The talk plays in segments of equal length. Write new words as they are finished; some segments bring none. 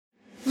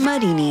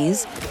Muddy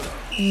Knees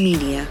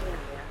Media.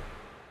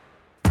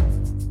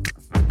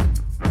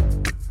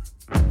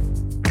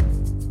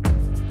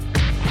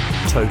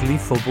 Totally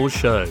Football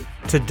Show.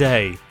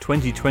 Today,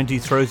 2020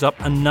 throws up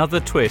another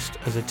twist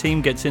as a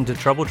team gets into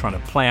trouble trying to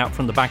play out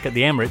from the back at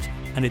the Emirates,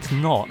 and it's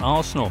not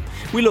Arsenal.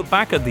 We look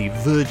back at the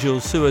Virgil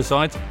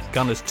suicides,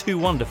 Gunners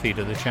 2-1 defeat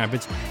of the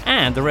champions,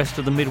 and the rest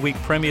of the midweek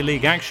Premier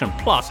League action,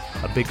 plus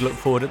a big look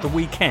forward at the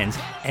weekend's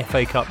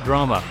FA Cup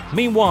drama.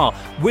 Meanwhile,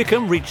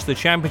 Wycombe reached the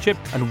championship,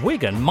 and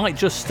Wigan might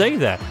just stay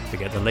there to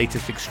get the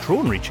latest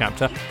extraordinary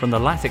chapter from the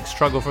Latics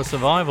struggle for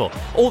survival.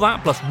 All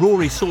that plus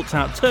Rory sorts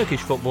out Turkish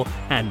football,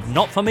 and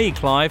not for me,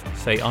 Clive,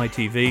 say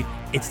ITV.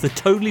 It's the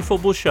Totally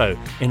Football Show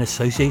in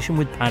association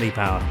with Paddy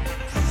Power.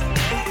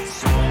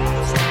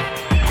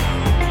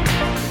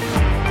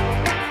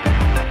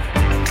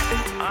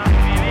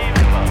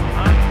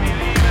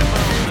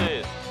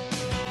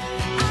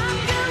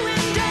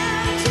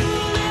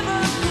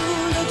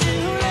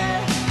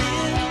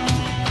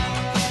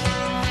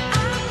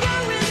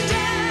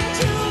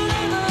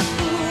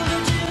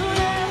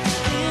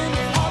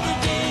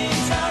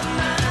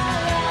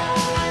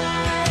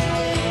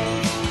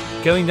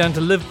 Going down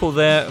to Liverpool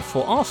there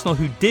for Arsenal,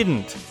 who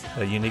didn't,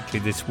 uniquely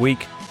this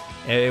week.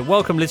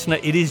 Welcome, listener.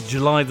 It is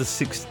July the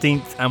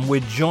 16th, and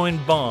we're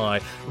joined by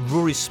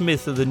Rory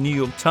Smith of the New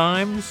York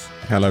Times.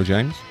 Hello,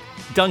 James.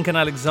 Duncan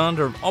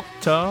Alexander of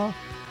Opta.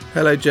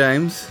 Hello,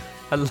 James.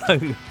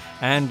 Hello.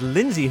 And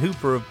Lindsay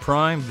Hooper of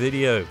Prime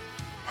Video.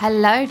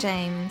 Hello,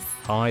 James.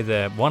 Hi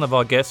there. One of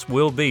our guests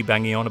will be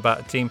banging on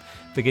about a team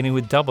beginning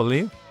with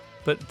W.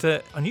 But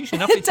unusually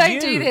enough, it's Don't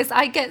you. do this.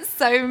 I get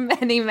so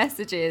many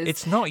messages.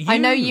 It's not you. I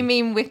know you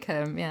mean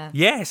Wycombe, yeah.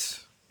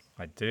 Yes,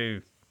 I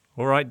do.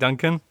 All right,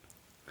 Duncan.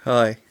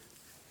 Hi.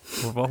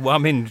 Well, I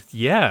mean,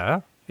 yeah.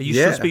 Are you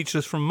still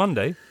speechless from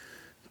Monday?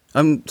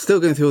 I'm still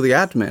going through all the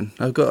admin.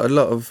 I've got a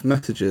lot of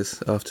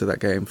messages after that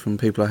game from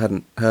people I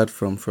hadn't heard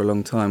from for a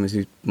long time, as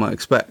you might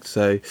expect.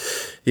 So,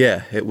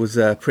 yeah, it was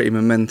a pretty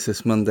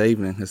momentous Monday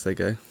evening, as they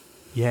go.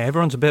 Yeah,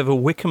 everyone's a bit of a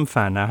Wycombe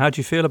fan now. How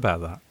do you feel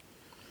about that?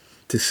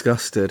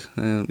 Disgusted.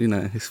 You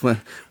know, it's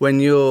when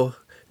your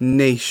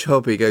niche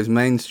hobby goes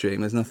mainstream,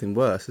 there's nothing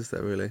worse, is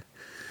there, really?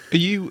 Are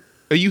you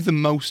the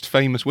most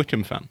famous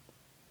Wycombe fan?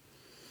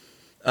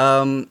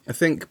 I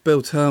think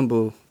Bill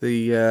Turnbull,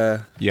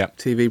 the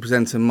TV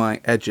presenter,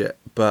 might edge it,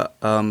 but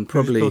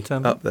probably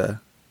up there.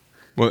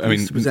 Well, I mean, he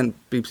used to present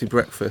BBC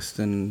Breakfast,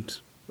 and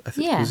I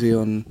think was he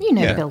on? You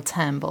know Bill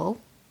Turnbull.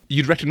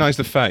 You'd recognise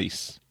the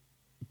face,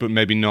 but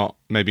maybe not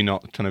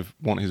kind of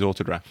want his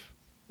autograph,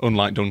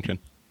 unlike Duncan.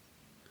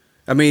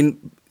 I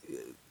mean,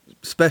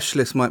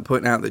 specialists might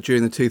point out that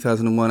during the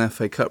 2001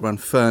 FA Cup run,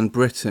 Fern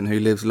Britton, who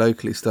lives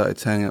locally, started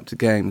turning up to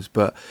games,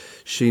 but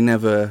she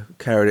never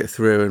carried it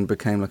through and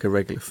became like a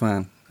regular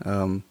fan.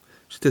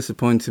 It's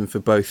disappointing for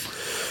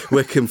both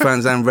Wycombe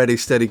fans and Ready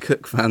Steady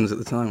Cook fans at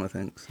the time, I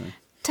think. So.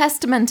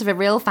 Testament of a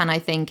real fan, I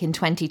think, in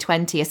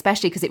 2020,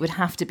 especially because it would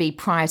have to be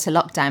prior to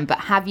lockdown. But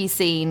have you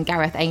seen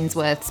Gareth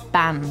Ainsworth's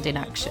band in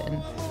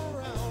action?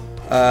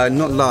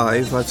 Not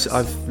live.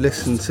 I've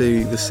listened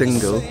to the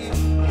single.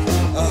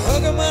 I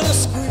hug them and I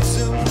squeeze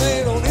them,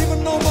 they don't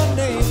even know my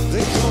name.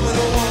 They call me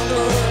the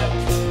Wanderer,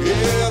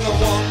 yeah, the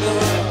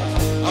Wanderer.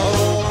 I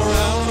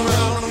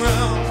roam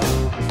around.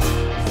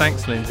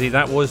 Thanks, Lindsay.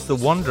 That was The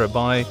Wanderer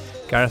by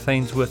Gareth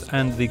Ainsworth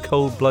and the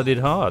Cold-Blooded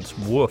Hearts.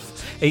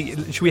 Woof. Hey,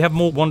 should we have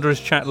more Wanderers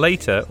chat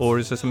later, or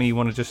is there something you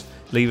want to just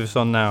leave us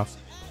on now,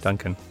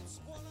 Duncan?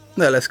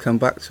 No, let's come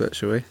back to it,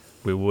 shall we?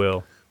 We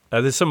will.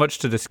 There's so much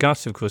to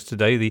discuss, of course,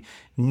 today. The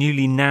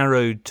newly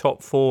narrowed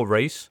top four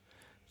race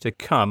to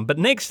come. But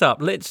next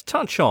up, let's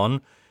touch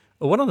on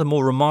one of the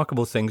more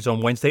remarkable things on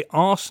Wednesday,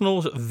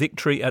 Arsenal's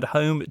victory at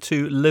home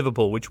to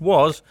Liverpool, which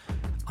was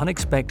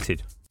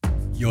unexpected.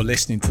 You're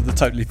listening to the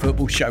Totally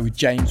Football Show with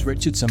James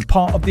Richardson,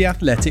 part of the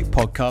Athletic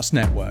Podcast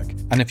Network.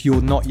 And if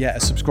you're not yet a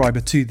subscriber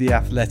to The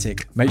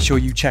Athletic, make sure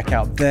you check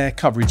out their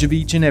coverage of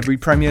each and every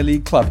Premier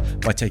League club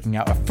by taking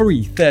out a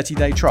free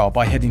 30-day trial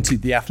by heading to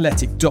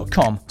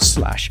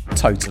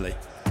theathletic.com/totally.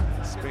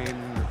 It's been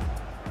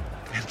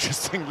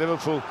interesting.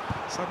 Liverpool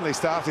suddenly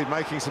started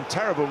making some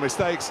terrible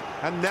mistakes,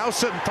 and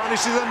Nelson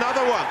punishes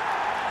another one.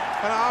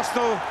 And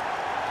Arsenal,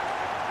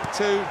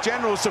 to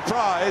general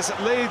surprise,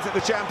 leads the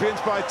champions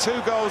by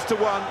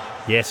 2-1.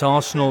 Yes,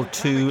 Arsenal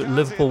 2,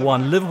 Liverpool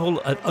 1. Liverpool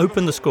had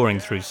opened the scoring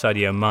through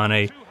Sadio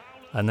Mane,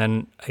 and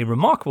then a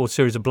remarkable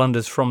series of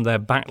blunders from their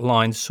back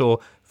line saw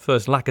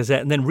first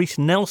Lacazette and then Reece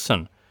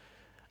Nelson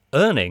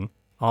earning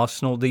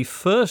Arsenal the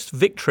first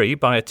victory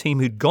by a team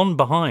who'd gone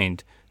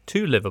behind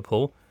to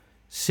Liverpool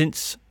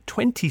since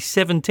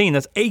 2017.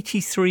 That's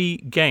 83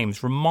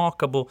 games.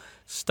 Remarkable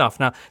stuff.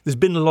 Now, there's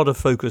been a lot of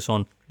focus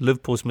on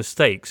Liverpool's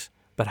mistakes,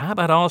 but how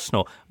about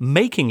Arsenal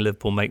making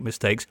Liverpool make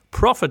mistakes,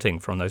 profiting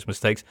from those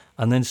mistakes,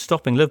 and then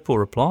stopping Liverpool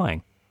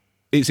replying?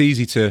 It's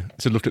easy to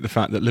look at the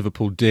fact that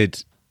Liverpool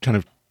did kind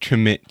of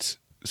commit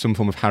some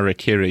form of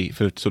harakiri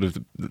for sort of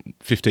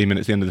 15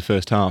 minutes at the end of the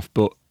first half,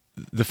 but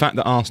the fact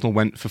that Arsenal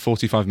went for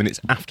 45 minutes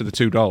after the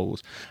 2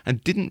 goals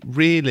and didn't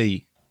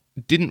really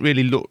didn't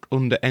really look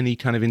under any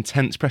kind of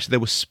intense pressure. There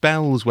were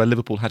spells where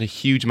Liverpool had a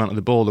huge amount of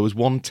the ball. There was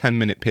one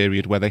 10-minute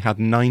period where they had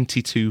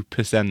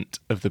 92%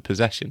 of the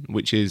possession,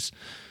 which is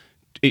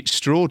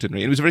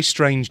extraordinary. It was a very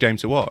strange game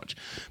to watch.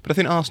 But I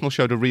think Arsenal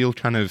showed a real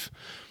kind of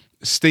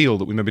steel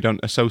that we maybe don't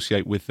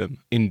associate with them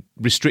in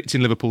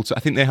restricting Liverpool to,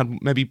 I think they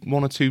had maybe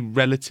one or two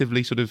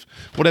relatively sort of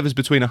whatever's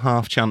between a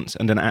half chance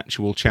and an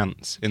actual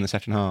chance in the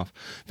second half.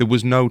 There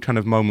was no kind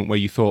of moment where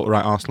you thought,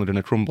 right, Arsenal are going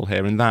to crumble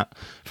here, and that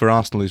for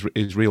Arsenal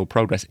is real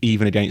progress,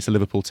 even against a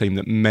Liverpool team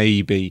that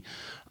maybe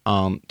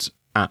aren't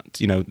at,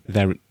 you know,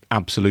 their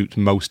absolute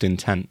most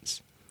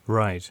intense.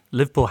 Right.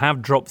 Liverpool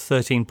have dropped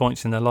 13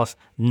 points in their last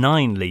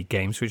 9 league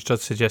games, which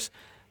does suggest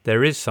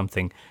there is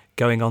something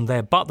going on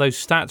there. But those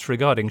stats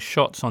regarding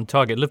shots on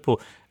target,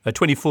 Liverpool,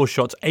 24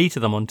 shots, 8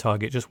 of them on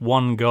target, just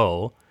 1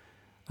 goal.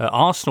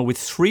 Arsenal with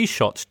 3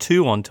 shots,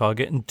 2 on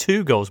target and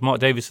 2 goals. Mark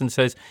Davison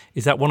says,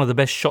 is that one of the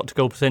best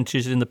shot-to-goal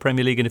percentages in the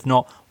Premier League? And if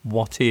not,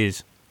 what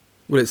is?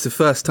 Well, it's the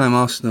first time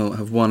Arsenal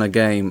have won a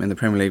game in the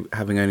Premier League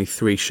having only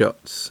 3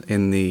 shots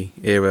in the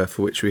era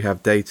for which we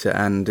have data,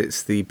 and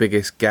it's the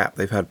biggest gap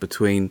they've had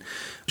between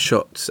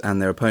shots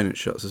and their opponent's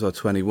shots as well,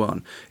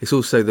 21. It's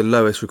also the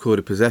lowest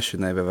recorded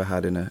possession they've ever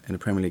had in a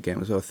Premier League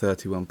game as well,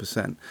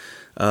 31%.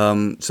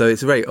 So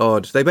it's very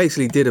odd. They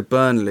basically did a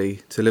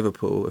Burnley to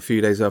Liverpool a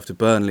few days after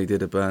Burnley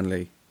did a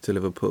Burnley to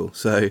Liverpool.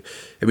 So,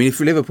 I mean, if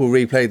Liverpool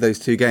replayed those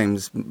 2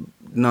 games,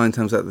 9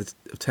 times out of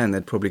 10,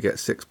 they'd probably get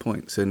 6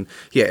 points. And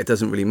yeah, it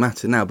doesn't really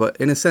matter now. But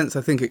in a sense,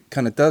 I think it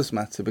kind of does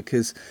matter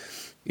because,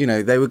 you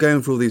know, they were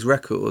going for all these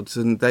records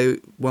and they,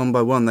 one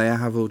by one, they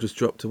have all just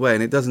dropped away.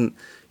 And it doesn't,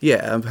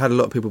 yeah, I've had a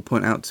lot of people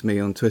point out to me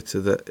on Twitter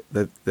that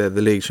they're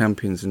the league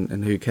champions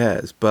and who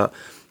cares. But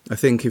I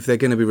think if they're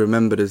going to be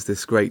remembered as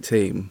this great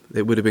team,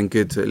 it would have been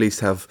good to at least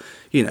have,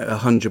 you know, a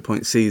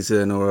 100-point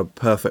season or a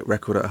perfect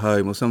record at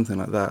home or something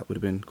like that. Would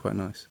have been quite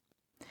nice.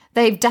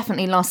 They've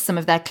definitely lost some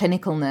of their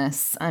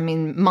clinicalness. I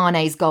mean,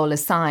 Mane's goal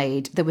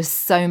aside, there were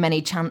so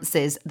many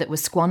chances that were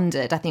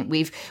squandered. I think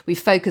we've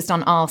focused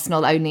on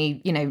Arsenal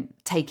only, you know,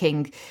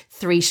 taking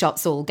 3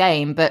 shots all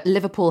game, but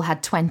Liverpool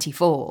had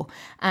 24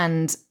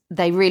 and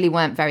they really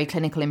weren't very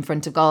clinical in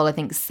front of goal. I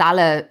think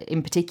Salah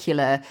in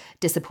particular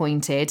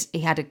disappointed.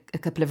 He had a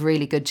couple of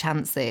really good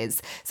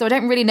chances. So I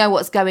don't really know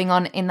what's going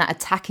on in that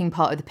attacking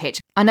part of the pitch.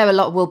 I know a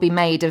lot will be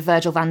made of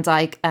Virgil van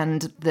Dijk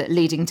and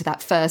leading to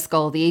that first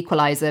goal, the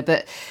equaliser,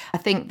 but I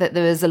think that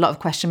there was a lot of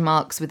question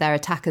marks with their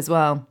attack as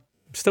well.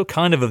 Still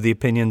kind of the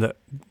opinion that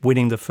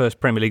winning the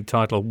first Premier League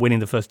title, winning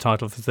the first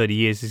title for 30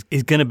 years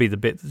is going to be the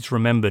bit that's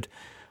remembered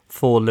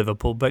for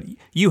Liverpool. But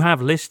you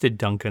have listed,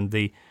 Duncan,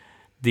 the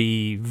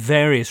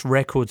various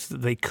records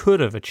that they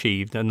could have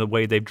achieved and the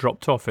way they've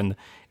dropped off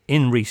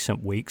in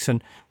recent weeks,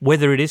 and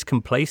whether it is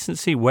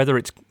complacency, whether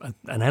it's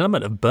an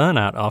element of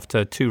burnout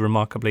after 2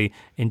 remarkably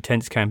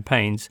intense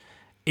campaigns.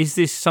 Is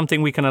this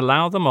something we can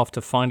allow them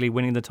after finally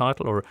winning the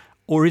title,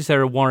 or is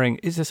there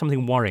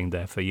something worrying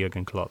there for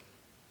Jurgen Klopp?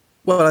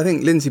 Well, I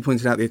think Lindsay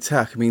pointed out the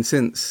attack. I mean,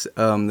 since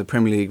the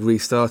Premier League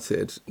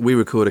restarted, we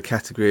record a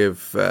category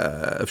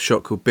of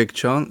shot called big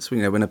chance,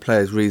 you know, when a player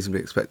is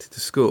reasonably expected to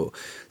score.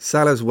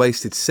 Salah's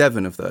wasted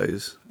 7 of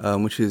those,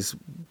 which is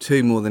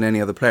 2 more than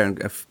any other player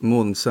and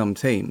more than some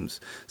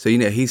teams. So, you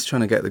know, he's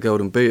trying to get the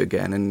golden boot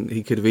again, and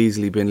he could have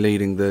easily been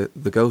leading the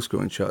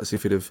goal-scoring charts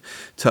if he'd have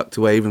tucked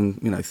away even,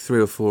 you know, 3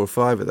 or 4 or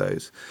 5 of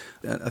those.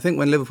 I think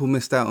when Liverpool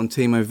missed out on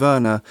Timo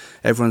Werner,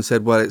 everyone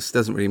said, well, it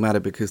doesn't really matter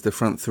because the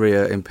front 3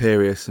 are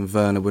imperious and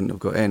Werner wouldn't have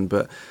got in.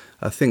 But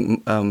I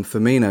think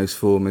Firmino's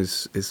form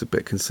is a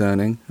bit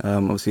concerning.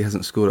 Obviously, he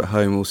hasn't scored at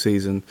home all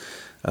season.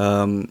 You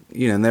know,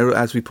 and they're,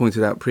 as we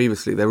pointed out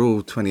previously, they're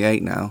all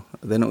 28 now.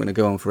 They're not going to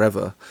go on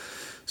forever.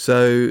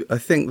 So I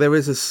think there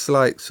is a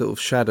slight sort of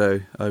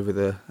shadow over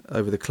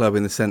the club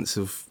in the sense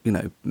of, you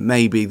know,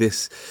 maybe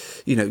this,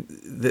 you know,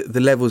 the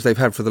levels they've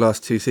had for the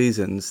last 2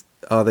 seasons,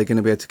 are they going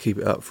to be able to keep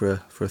it up for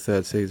a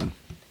third season?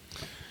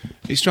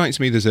 It strikes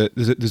me there's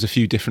a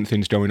few different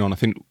things going on. I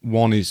think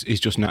one is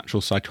just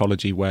natural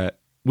psychology, where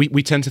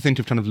we tend to think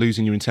of kind of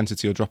losing your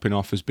intensity or dropping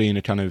off as being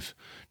a kind of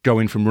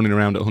going from running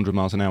around at 100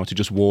 miles an hour to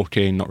just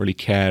walking, not really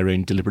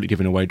caring, deliberately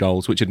giving away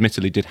goals, which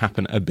admittedly did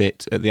happen a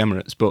bit at the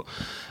Emirates. But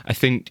I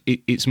think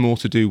it's more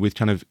to do with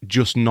kind of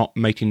just not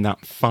making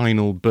that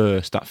final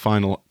burst, that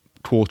final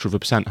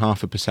 0.25%,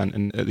 0.5%,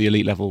 and at the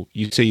elite level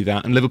you see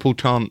that. And Liverpool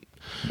can't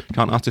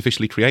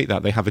artificially create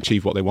that. They have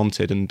achieved what they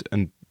wanted,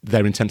 and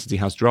their intensity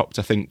has dropped.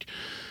 I think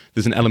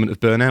there's an element of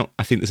burnout.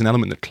 I think there's an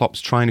element that Klopp's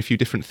trying a few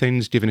different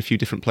things, giving a few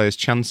different players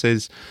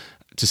chances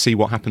to see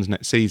what happens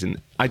next season.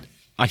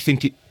 I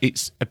think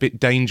it's a bit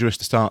dangerous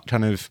to start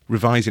kind of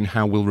revising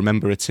how we'll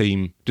remember a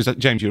team.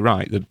 James, you're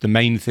right. The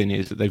main thing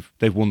is that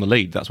they've won the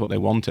league. That's what they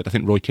wanted. I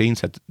think Roy Keane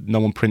said no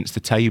one prints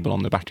the table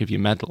on the back of your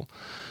medal.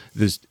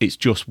 It's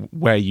just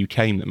where you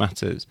came that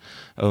matters.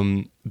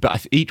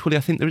 But equally,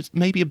 I think there is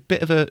maybe a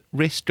bit of a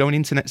risk going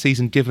into next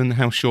season, given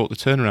how short the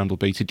turnaround will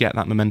be, to get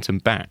that momentum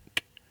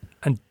back.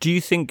 And do you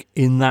think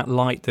in that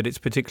light that it's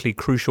particularly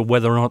crucial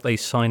whether or not they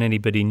sign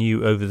anybody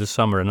new over the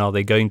summer, and are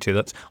they going to?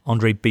 That's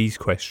Andre B's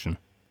question.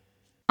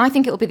 I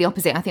think it will be the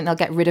opposite. I think they'll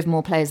get rid of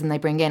more players than they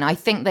bring in. I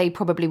think they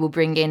probably will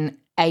bring in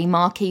a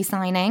marquee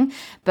signing,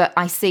 but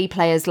I see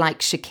players like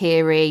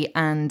Shaqiri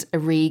and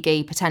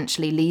Origi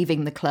potentially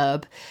leaving the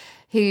club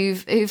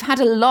who've had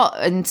a lot,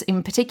 and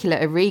in particular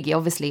Origi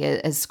obviously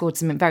has scored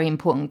some very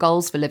important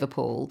goals for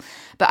Liverpool.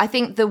 But I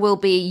think there will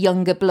be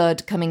younger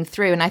blood coming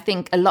through, and I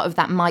think a lot of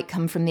that might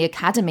come from the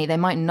academy. They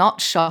might not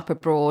shop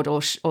abroad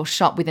or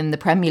shop within the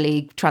Premier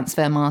League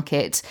transfer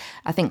market.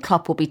 I think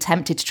Klopp will be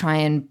tempted to try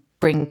and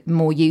bring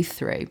more youth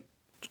through.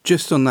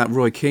 Just on that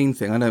Roy Keane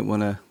thing, I don't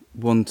want to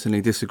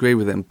wantonly disagree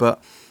with him,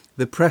 but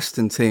the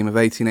Preston team of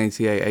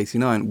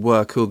 1888-89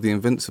 were called the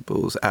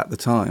Invincibles at the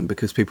time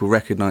because people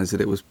recognised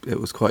that it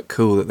was quite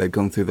cool that they'd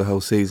gone through the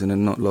whole season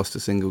and not lost a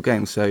single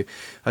game. So,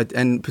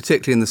 and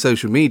particularly in the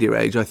social media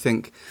age, I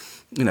think,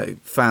 you know,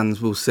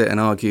 fans will sit and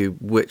argue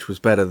which was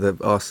better, the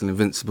Arsenal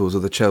Invincibles or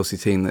the Chelsea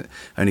team that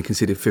only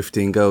conceded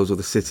 15 goals or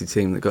the City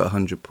team that got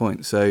 100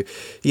 points. So,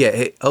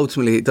 yeah,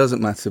 ultimately it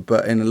doesn't matter,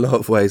 but in a lot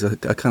of ways I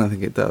kind of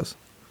think it does.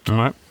 All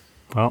right.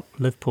 Well,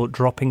 Liverpool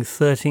dropping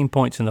 13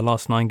 points in the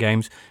last 9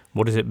 games.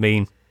 What does it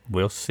mean?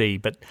 We'll see.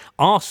 But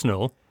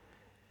Arsenal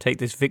take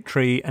this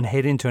victory and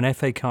head into an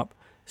FA Cup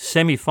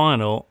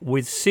semi-final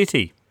with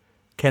City.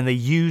 Can they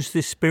use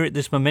this spirit,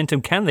 this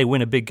momentum? Can they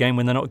win a big game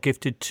when they're not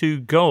gifted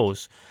 2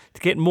 goals?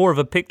 To get more of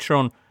a picture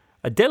on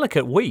a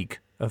delicate week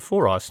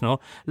for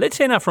Arsenal, let's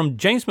hear now from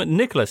James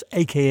McNicholas,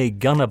 a.k.a.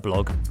 Gunner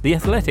Blog, the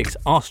Athletics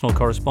Arsenal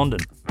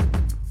correspondent.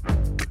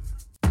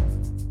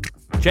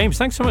 James,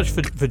 thanks so much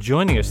for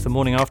joining us the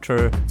morning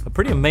after a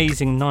pretty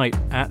amazing night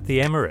at the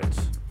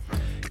Emirates.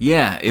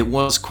 Yeah, it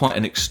was quite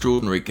an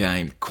extraordinary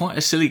game, quite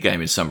a silly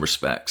game in some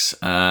respects.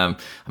 I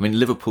mean,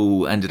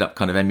 Liverpool ended up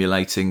kind of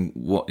emulating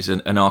what is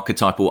an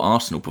archetypal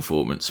Arsenal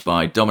performance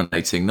by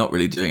dominating, not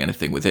really doing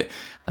anything with it,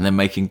 and then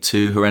making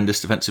 2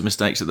 horrendous defensive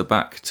mistakes at the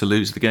back to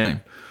lose the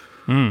game.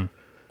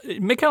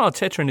 Mikel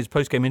Arteta in his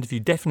post-game interview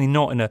definitely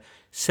not in a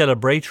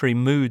celebratory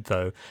mood,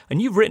 though.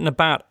 And you've written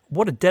about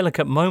what a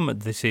delicate moment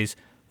this is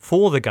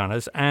for the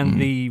Gunners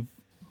and the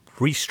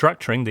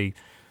restructuring,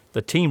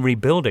 the team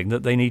rebuilding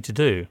that they need to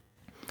do.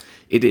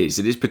 It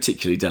is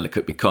particularly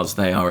delicate because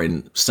they are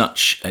in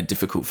such a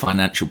difficult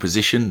financial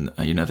position.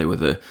 You know, they were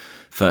the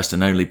first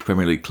and only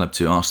Premier League club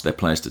to ask their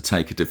players to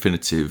take a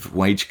definitive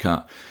wage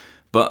cut.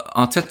 But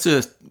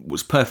Arteta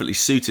was perfectly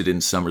suited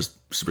in some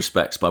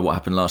respects by what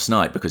happened last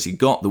night because he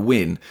got the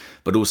win,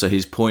 but also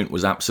his point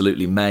was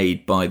absolutely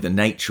made by the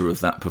nature of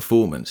that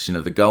performance. You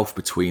know, the gulf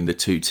between the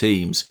 2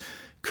 teams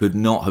could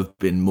not have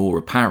been more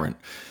apparent.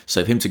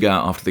 So for him to go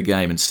out after the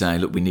game and say,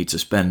 look, we need to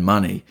spend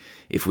money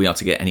if we are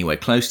to get anywhere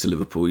close to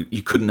Liverpool,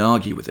 you couldn't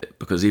argue with it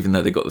because even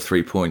though they got the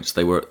 3 points,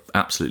 they were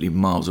absolutely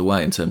miles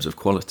away in terms of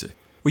quality.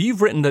 Well,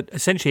 you've written that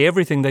essentially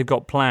everything they've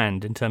got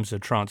planned in terms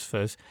of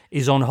transfers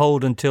is on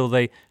hold until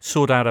they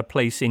sort out a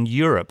place in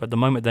Europe. At the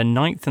moment, they're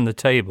 9th in the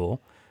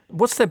table.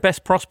 What's their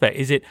best prospect?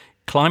 Is it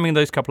climbing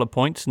those couple of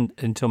points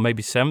until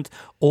maybe 7th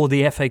or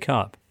the FA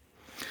Cup?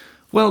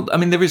 Well, I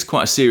mean, there is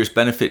quite a serious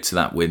benefit to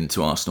that win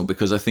to Arsenal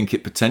because I think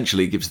it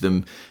potentially gives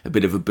them a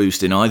bit of a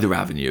boost in either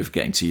avenue of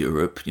getting to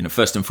Europe. You know,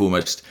 first and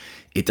foremost,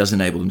 it does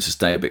enable them to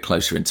stay a bit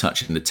closer in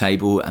touch in the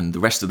table, and the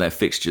rest of their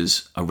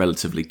fixtures are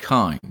relatively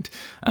kind.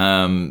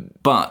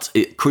 But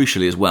it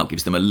crucially as well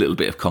gives them a little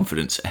bit of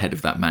confidence ahead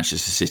of that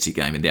Manchester City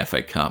game in the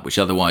FA Cup, which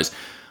otherwise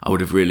I would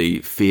have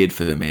really feared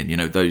for them in. You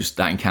know,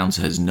 that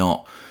encounter has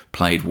not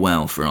played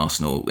well for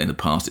Arsenal in the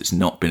past. It's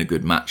not been a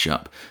good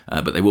matchup,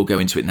 but they will go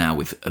into it now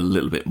with a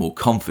little bit more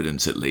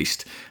confidence at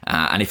least.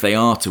 And if they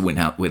are to win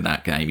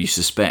that game, you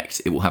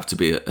suspect it will have to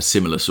be a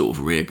similar sort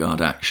of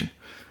rearguard action.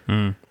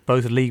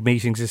 Both league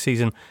meetings this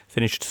season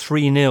finished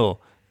 3-0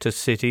 to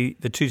City.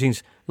 The 2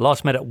 teams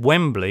last met at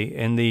Wembley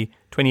in the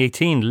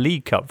 2018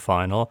 League Cup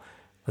final.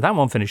 That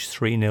one finished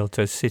 3-0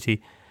 to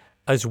City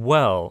as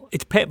well.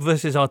 It's Pep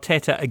versus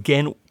Arteta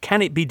again.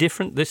 Can it be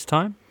different this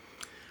time?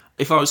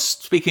 If I was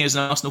speaking as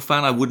an Arsenal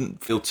fan, I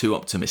wouldn't feel too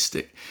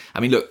optimistic.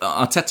 I mean, look,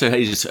 Arteta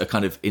is a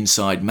kind of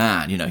inside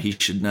man. You know, he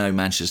should know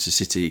Manchester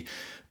City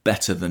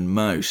better than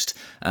most.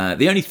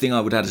 The only thing I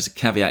would add as a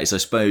caveat is, I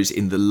suppose,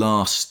 in the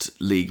last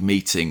league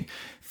meeting,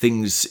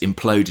 things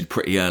imploded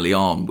pretty early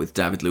on with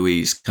David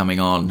Luiz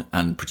coming on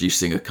and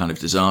producing a kind of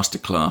disaster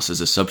class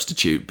as a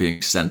substitute,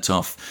 being sent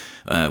off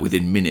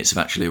within minutes of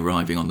actually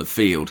arriving on the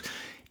field.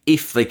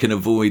 If they can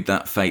avoid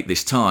that fate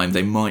this time,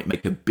 they might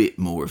make a bit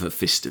more of a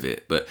fist of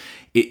it. But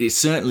it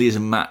certainly is a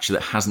match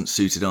that hasn't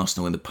suited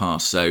Arsenal in the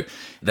past. So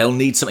they'll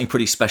need something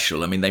pretty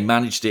special. I mean, they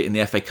managed it in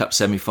the FA Cup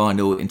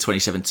semi-final in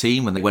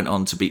 2017 when they went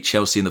on to beat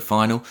Chelsea in the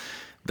final.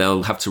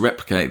 They'll have to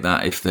replicate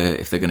that if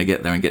they're going to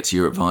get there and get to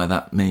Europe via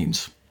that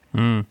means.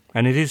 And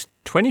it is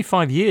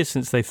 25 years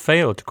since they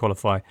failed to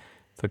qualify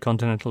for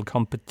continental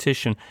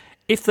competition.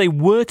 If they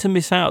were to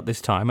miss out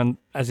this time, and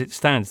as it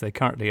stands, they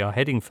currently are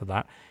heading for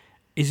that,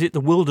 is it the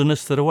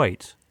wilderness that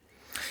awaits?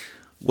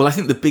 Well, I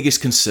think the biggest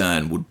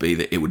concern would be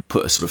that it would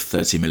put a sort of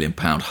 £30 million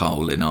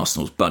hole in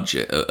Arsenal's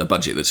budget, a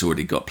budget that's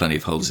already got plenty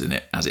of holes in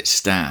it as it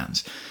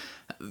stands.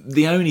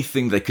 The only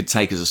thing they could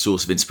take as a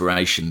source of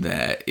inspiration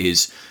there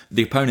is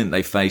the opponent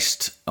they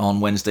faced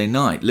on Wednesday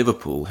night,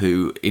 Liverpool,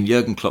 who in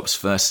Jurgen Klopp's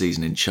first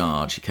season in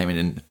charge, he came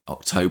in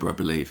October, I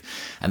believe,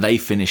 and they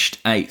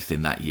finished 8th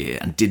in that year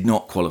and did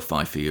not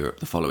qualify for Europe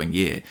the following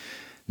year.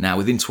 Now,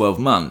 within 12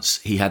 months,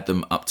 he had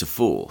them up to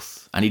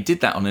 4th, and he did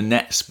that on a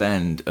net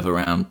spend of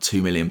around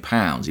 £2 million.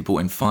 He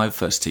brought in 5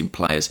 first-team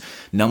players.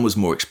 None was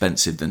more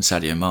expensive than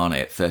Sadio Mane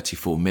at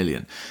 £34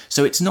 million.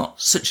 So it's not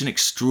such an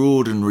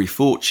extraordinary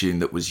fortune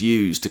that was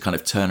used to kind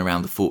of turn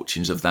around the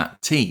fortunes of that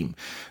team.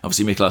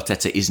 Obviously, Mikel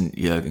Arteta isn't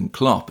Jurgen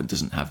Klopp and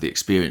doesn't have the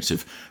experience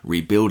of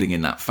rebuilding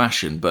in that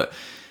fashion, but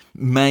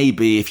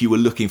maybe if you were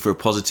looking for a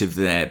positive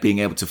there, being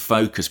able to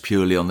focus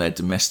purely on their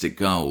domestic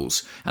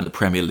goals and the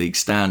Premier League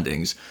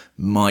standings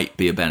might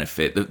be a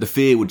benefit. The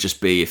fear would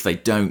just be if they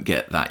don't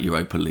get that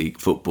Europa League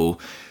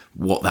football,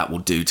 what that will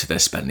do to their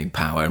spending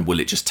power, and will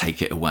it just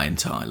take it away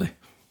entirely?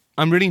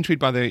 I'm really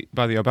intrigued by the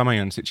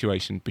Aubameyang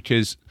situation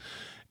because,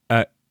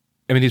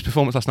 his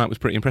performance last night was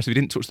pretty impressive.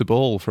 He didn't touch the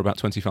ball for about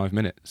 25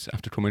 minutes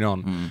after coming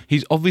on.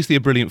 He's obviously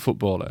a brilliant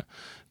footballer,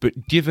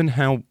 but given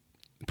how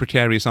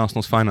precarious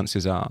Arsenal's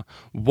finances are,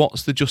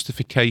 what's the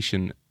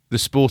justification, the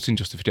sporting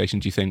justification,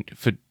 do you think,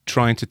 for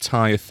trying to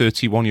tie a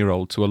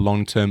 31-year-old to a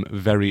long-term,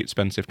 very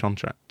expensive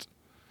contract?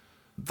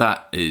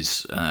 That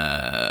is,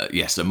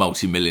 yes, a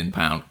multi-million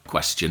pound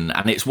question,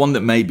 and it's one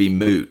that may be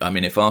moot. I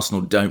mean, if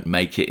Arsenal don't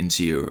make it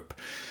into Europe,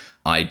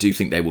 I do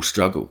think they will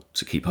struggle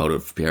to keep hold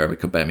of Pierre-Emerick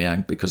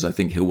Aubameyang, because I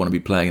think he'll want to be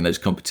playing in those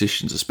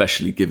competitions,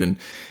 especially given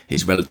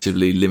his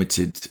relatively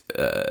limited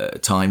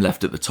time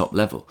left at the top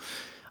level.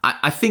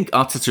 I think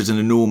Arteta is an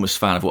enormous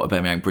fan of what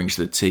Aubameyang brings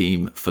to the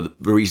team for the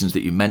reasons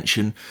that you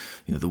mentioned.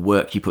 You know, the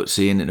work he puts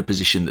in a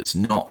position that's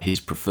not his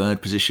preferred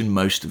position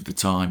most of the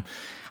time.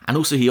 And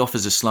also he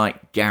offers a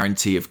slight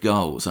guarantee of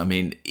goals. I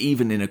mean,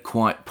 even in a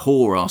quite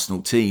poor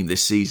Arsenal team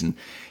this season,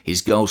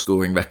 his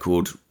goal-scoring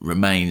record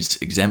remains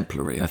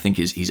exemplary. I think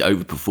he's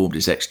overperformed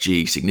his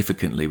XG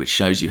significantly, which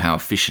shows you how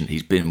efficient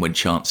he's been when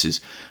chances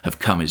have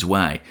come his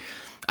way.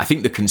 I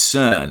think the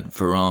concern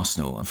for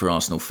Arsenal and for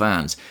Arsenal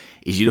fans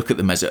is you look at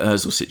the Mesut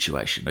Ozil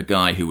situation, a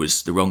guy who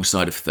was the wrong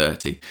side of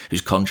 30,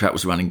 whose contract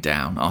was running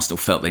down. Arsenal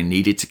felt they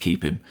needed to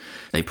keep him.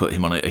 They put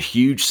him on a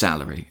huge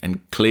salary, and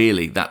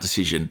clearly that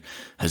decision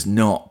has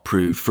not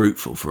proved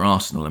fruitful for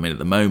Arsenal. I mean, at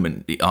the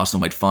moment,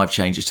 Arsenal made 5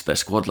 changes to their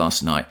squad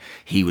last night.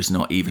 He was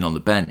not even on the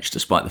bench,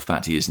 despite the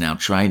fact he is now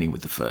training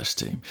with the first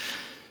team.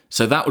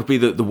 So that would be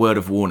the word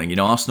of warning. You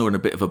know, Arsenal are in a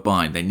bit of a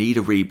bind. They need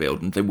a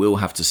rebuild and they will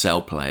have to sell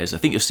players. I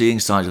think you're seeing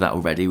signs of that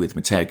already with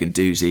Matteo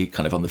Guendouzi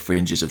kind of on the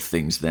fringes of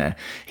things there.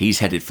 He's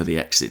headed for the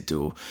exit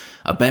door.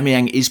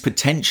 Aubameyang is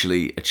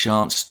potentially a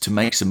chance to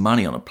make some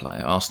money on a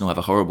player. Arsenal have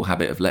a horrible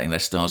habit of letting their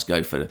stars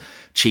go for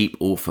cheap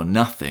or for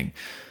nothing.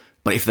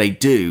 But if they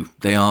do,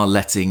 they are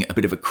letting a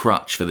bit of a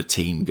crutch for the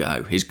team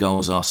go. His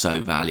goals are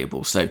so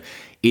valuable. So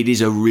it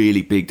is a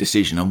really big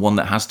decision, and one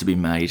that has to be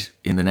made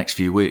in the next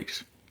few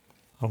weeks.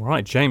 All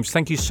right, James,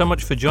 thank you so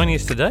much for joining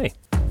us today.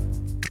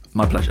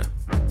 My pleasure.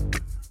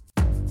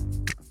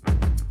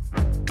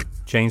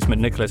 James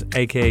McNicholas,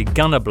 aka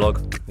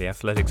Gunnerblog, the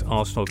Athletics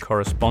Arsenal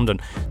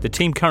correspondent. The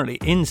team currently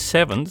in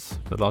 7th,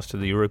 the last of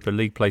the Europa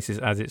League places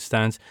as it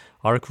stands,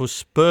 are of course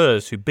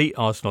Spurs, who beat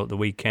Arsenal at the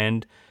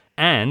weekend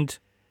and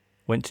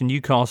went to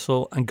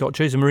Newcastle and got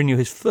Jose Mourinho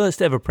his first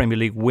ever Premier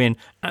League win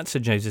at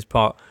St James's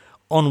Park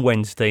on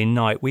Wednesday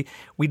night. We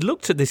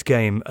looked at this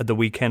game at the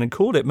weekend and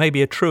called it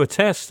maybe a truer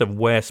test of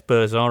where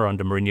Spurs are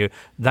under Mourinho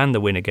than the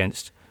win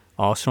against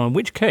Arsenal, in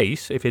which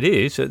case, if it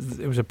is,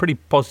 it was a pretty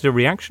positive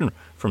reaction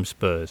from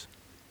Spurs.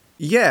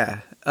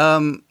 Yeah.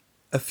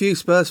 A few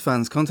Spurs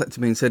fans contacted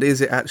me and said,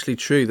 is it actually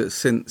true that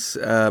since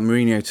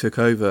Mourinho took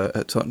over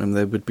at Tottenham,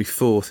 they would be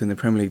 4th in the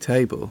Premier League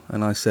table?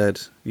 And I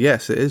said,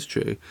 yes, it is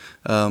true.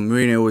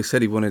 Mourinho always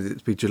said he wanted it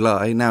to be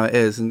July. Now it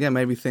is. And yeah,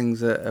 maybe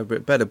things are a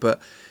bit better.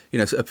 But, you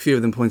know, a few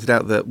of them pointed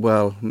out that,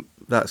 well,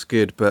 that's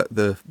good, but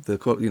the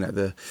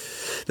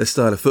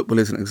style of football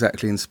isn't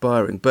exactly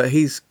inspiring. But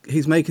he's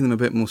making them a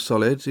bit more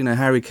solid. You know,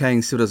 Harry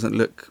Kane still doesn't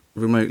look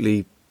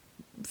remotely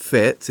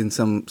fit in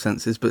some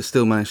senses, but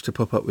still managed to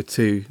pop up with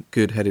 2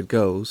 good-headed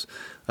goals.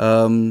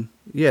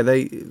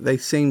 They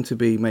seem to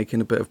be making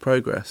a bit of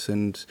progress,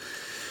 and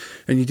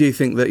you do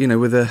think that, you know,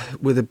 with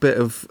a bit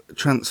of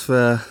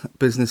transfer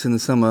business in the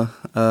summer,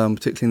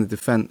 particularly in the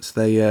defence,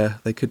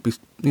 they could be,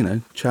 you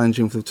know,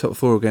 challenging for the top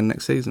 4 again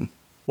next season.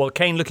 Well,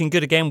 Kane looking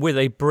good again with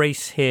a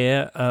brace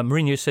here.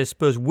 Mourinho says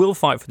Spurs will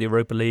fight for the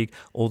Europa League,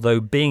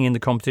 although being in the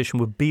competition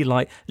would be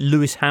like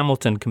Lewis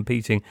Hamilton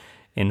competing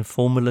in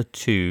Formula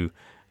 2.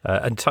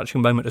 A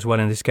touching moment as well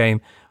in this game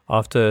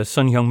after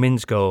Son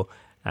Heung-min's goal,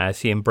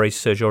 as he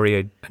embraced Serge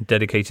Aurier and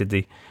dedicated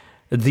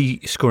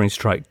the scoring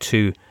strike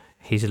to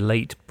his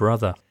late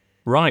brother.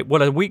 Right,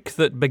 well, a week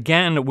that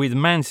began with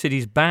Man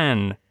City's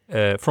ban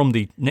from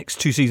the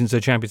next 2 seasons of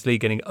the Champions League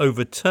getting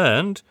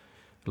overturned.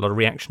 A lot of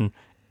reaction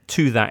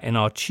to that in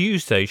our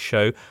Tuesday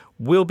show.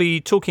 We'll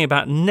be talking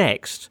about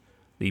next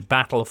the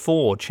battle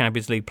for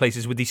Champions League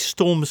places, with the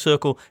storm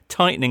circle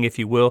tightening, if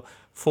you will,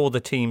 for the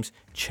teams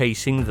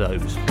chasing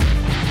those.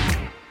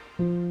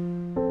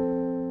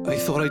 I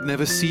thought I'd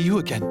never see you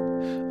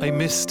again. I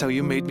missed how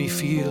you made me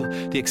feel,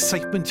 the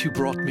excitement you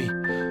brought me,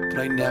 but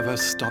I never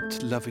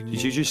stopped loving you.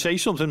 Did you just say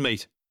something,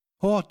 mate?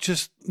 Oh,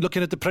 just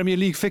looking at the Premier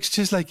League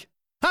fixtures like...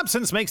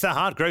 Absence makes the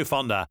heart grow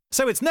fonder,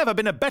 so it's never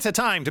been a better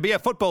time to be a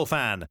football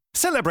fan.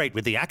 Celebrate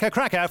with the Acca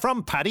Cracker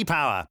from Paddy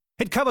Power.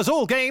 It covers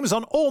all games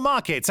on all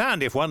markets,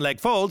 and if one leg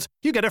folds,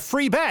 you get a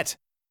free bet.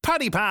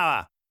 Paddy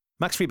Power.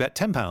 Max free bet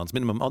 £10,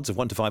 minimum odds of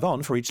 1 to 5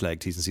 on for each leg.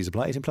 T's and C's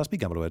apply. 18+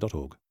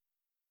 BeGambleAware.org.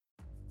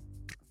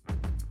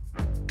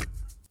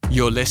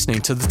 You're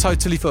listening to The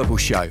Totally Football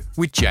Show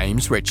with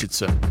James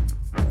Richardson.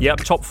 Yep,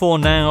 top 4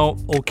 now,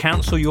 or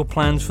cancel your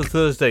plans for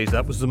Thursdays.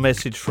 That was the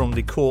message from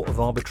the Court of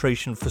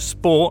Arbitration for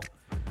Sport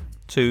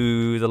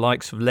to the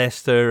likes of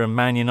Leicester and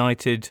Man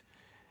United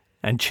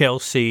and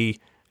Chelsea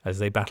as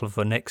they battle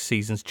for next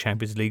season's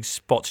Champions League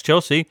spots.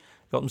 Chelsea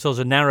got themselves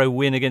a narrow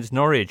win against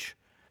Norwich.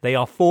 They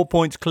are 4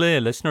 points clear,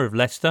 listener, of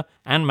Leicester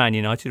and Man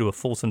United, who are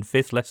 4th and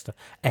 5th. Leicester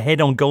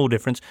ahead on goal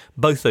difference.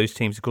 Both those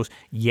teams, of course,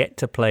 yet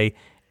to play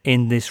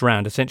in this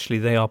round. Essentially,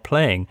 they are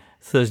playing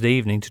Thursday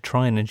evening to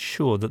try and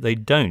ensure that they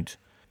don't.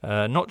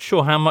 Not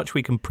sure how much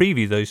we can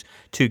preview those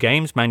 2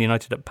 games. Man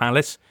United at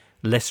Palace,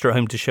 Leicester at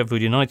home to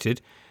Sheffield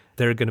United.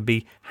 They're going to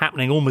be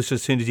happening almost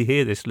as soon as you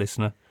hear this,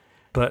 listener.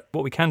 But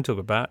what we can talk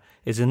about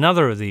is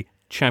another of the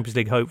Champions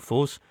League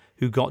hopefuls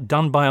who got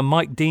done by a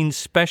Mike Dean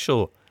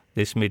special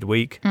this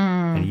midweek.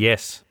 And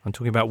yes, I'm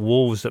talking about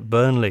Wolves at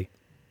Burnley.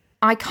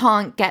 I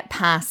can't get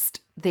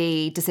past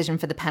the decision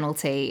for the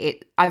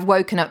penalty. I've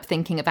woken up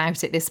thinking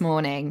about it this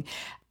morning.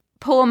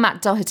 Poor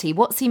Matt Doherty,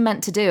 what's he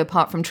meant to do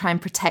apart from try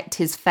and protect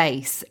his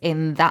face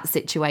in that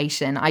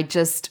situation? I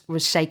just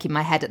was shaking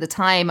my head at the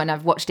time, and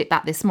I've watched it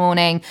back this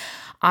morning.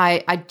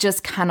 I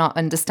just cannot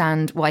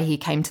understand why he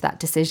came to that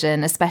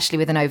decision, especially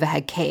with an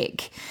overhead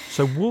kick.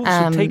 So Wolves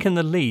have taken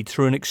the lead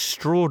through an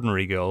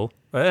extraordinary goal,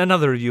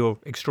 another of your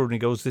extraordinary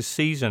goals this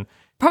season.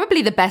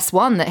 Probably the best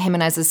one that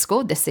Jimenez has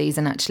scored this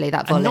season, actually,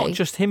 that volley. And not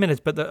just Jimenez,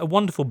 but a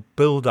wonderful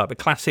build-up, a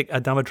classic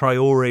Adama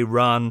Traore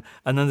run,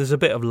 and then there's a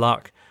bit of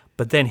luck.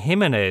 But then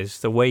Jimenez,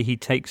 the way he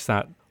takes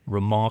that,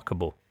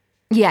 remarkable.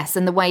 Yes,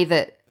 and the way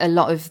that a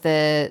lot of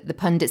the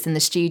pundits in the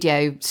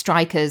studio,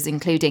 strikers,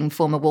 including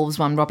former Wolves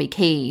one Robbie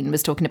Keane,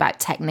 was talking about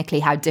technically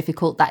how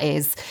difficult that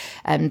is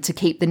to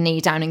keep the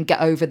knee down and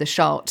get over the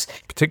shot.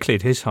 Particularly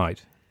at his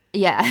height.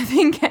 Yeah, I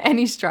think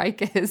any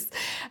strikers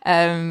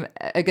are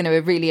going to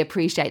really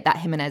appreciate that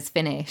Jimenez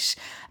finish.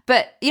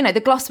 But, you know,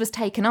 the gloss was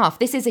taken off.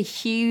 This is a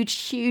huge,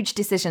 huge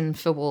decision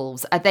for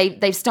Wolves.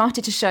 They've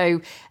started to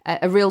show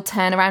a real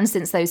turnaround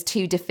since those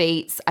 2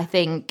 defeats. I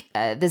think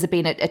there's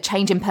been a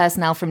change in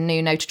personnel from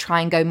Nuno to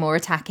try and go more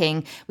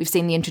attacking. We've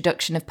seen the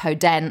introduction of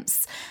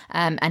Podence,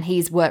 and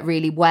he's worked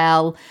really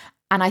well.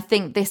 And I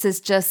think this has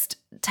just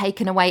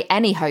taken away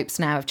any hopes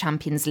now of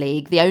Champions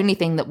League. The only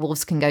thing that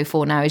Wolves can go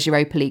for now is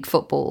Europa League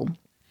football.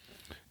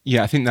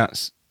 Yeah, I think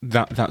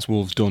that's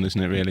Wolves done,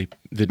 isn't it, really?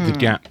 The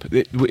gap.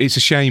 It's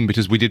a shame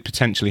because we did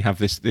potentially have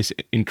this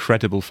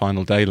incredible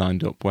final day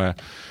lined up where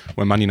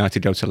Man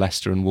United go to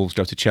Leicester and Wolves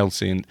go to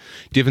Chelsea. And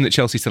given that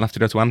Chelsea still have to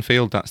go to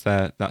Anfield, that's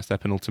their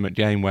penultimate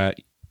game where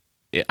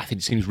I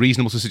think it seems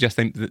reasonable to suggest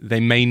they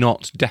may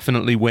not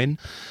definitely win.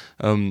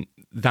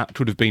 That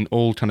could have been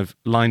all kind of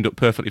lined up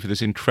perfectly for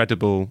this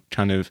incredible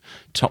kind of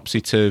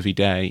topsy-turvy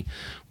day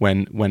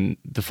when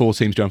the 4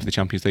 teams going for the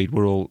Champions League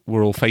were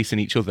all facing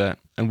each other,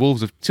 and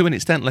Wolves have to an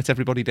extent let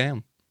everybody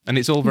down. And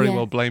it's all very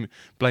well blaming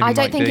I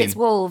don't think Dean. it's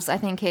Wolves. I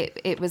think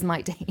it was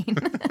Mike Dean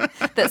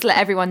that's let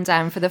everyone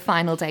down for the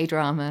final day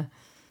drama.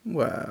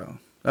 Wow.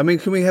 I mean,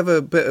 can we have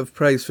a bit of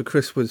praise for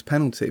Chris Wood's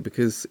penalty,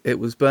 because it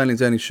was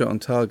Burnley's only shot on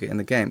target in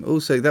the game.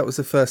 Also, that was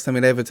the first time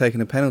he'd ever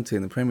taken a penalty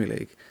in the Premier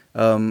League.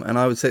 And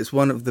I would say it's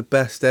one of the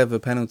best ever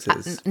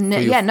penalties.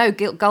 No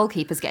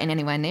goalkeepers getting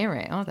anywhere near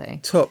it, are they?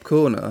 Top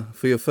corner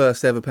for your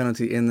first ever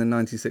penalty in the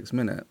 96th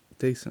minute.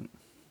 Decent.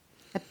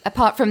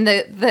 Apart from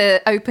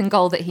the open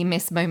goal that he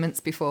missed moments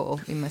before,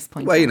 we must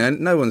point out. Well, you know,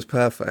 no one's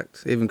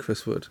perfect, even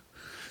Chris Wood.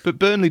 But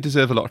Burnley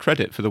deserve a lot of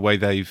credit for the way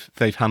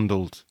they've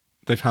handled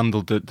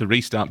the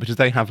restart, because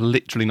they have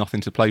literally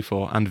nothing to play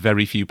for and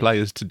very few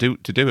players to do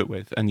it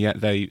with, and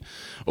yet they,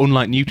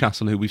 unlike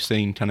Newcastle, who we've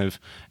seen kind of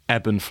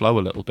ebb and flow a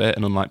little bit,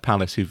 and unlike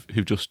Palace,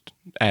 who've just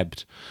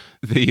ebbed,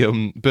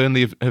 the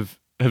Burnley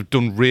have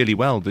done really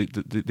well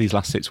these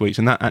last 6 weeks,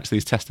 and that actually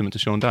is testament to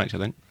Sean Dyche, I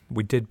think.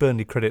 We did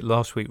Burnley credit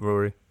last week,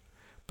 Rory,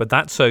 but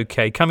that's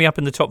okay. Coming up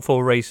in the top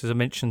 4 race, as I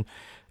mentioned,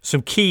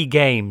 some key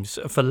games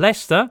for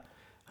Leicester,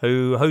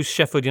 who host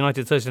Sheffield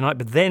United Thursday night,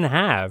 but then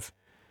have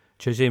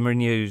Jose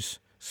Mourinho's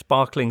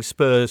sparkling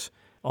Spurs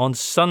on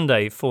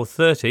Sunday,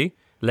 4:30.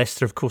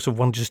 Leicester, of course, have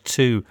won just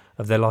 2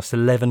 of their last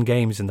 11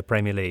 games in the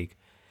Premier League.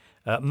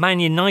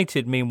 Man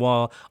United,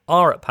 meanwhile,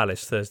 are at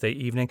Palace Thursday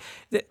evening.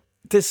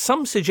 There's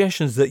some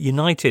suggestions that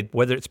United,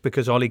 whether it's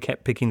because Ollie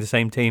kept picking the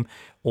same team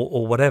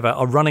or whatever,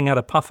 are running out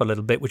of puff a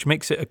little bit, which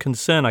makes it a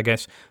concern, I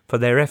guess, for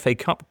their FA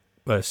Cup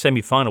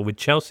semi-final with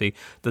Chelsea,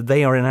 that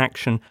they are in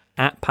action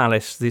at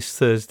Palace this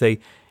Thursday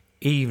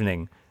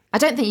evening. I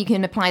don't think you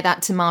can apply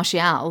that to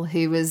Martial,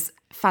 who was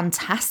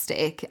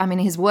fantastic. I mean,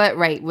 his work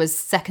rate was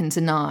second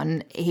to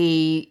none.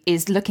 He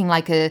is looking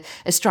like a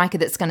striker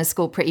that's going to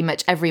score pretty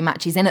much every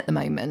match he's in at the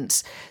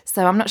moment.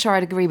 So I'm not sure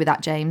I'd agree with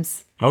that,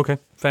 James. OK,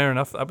 fair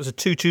enough. That was a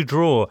 2-2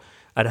 draw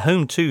at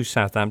home to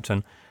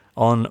Southampton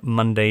on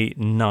Monday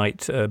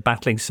night.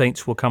 Battling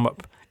Saints will come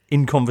up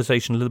in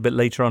conversation a little bit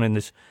later on in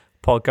this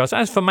podcast.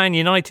 As for Man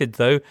United,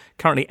 though,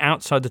 currently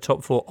outside the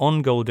top four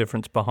on goal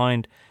difference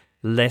behind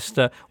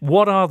Leicester,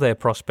 what are their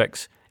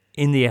prospects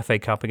in the FA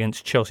Cup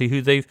against Chelsea,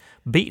 who they've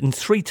beaten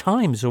 3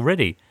 times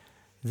already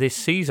this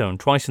season,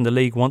 twice in the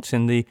league, once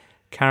in the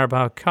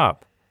Carabao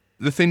Cup?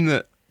 The thing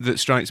that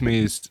strikes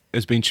me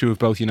as being true of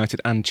both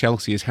United and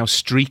Chelsea is how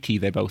streaky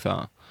they both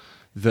are.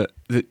 That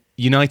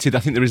United, I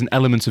think there is an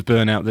element of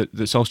burnout that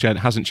Solskjaer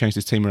hasn't changed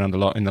his team around a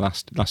lot in the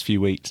last few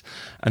weeks,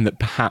 and that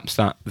perhaps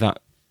that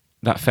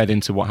fed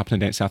into what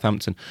happened against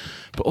Southampton.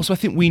 But also I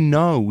think we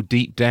know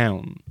deep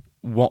down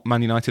what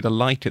Man United are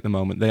like at the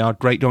moment. They are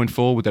great going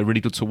forward, they're really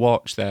good to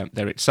watch, they're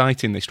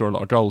exciting, they score a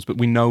lot of goals, but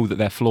we know that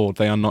they're flawed.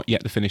 They are not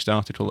yet the finished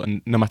article,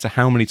 and no matter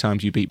how many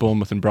times you beat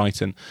Bournemouth and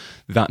Brighton,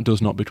 that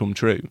does not become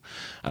true.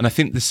 And I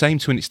think the same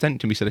to an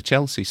extent can be said of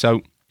Chelsea.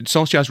 So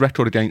Solskjaer's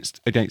record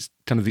against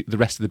kind of the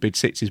rest of the big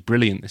six is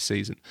brilliant this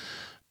season.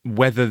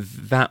 Whether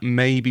that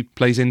maybe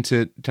plays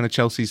into kind of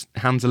Chelsea's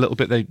hands a little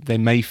bit, they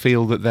may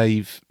feel that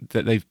they've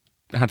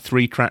had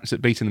 3 cracks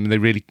at beating them and they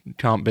really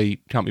can't be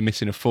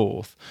missing a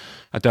fourth.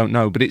 I don't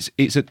know, but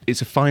it's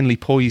a finely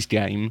poised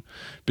game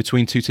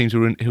between two teams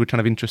who are kind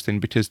of interesting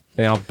because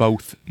they are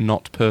both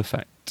not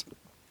perfect.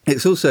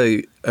 It's also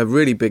a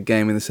really big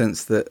game in the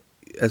sense that,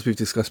 as we've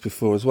discussed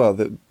before as well,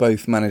 that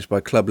both managed by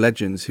club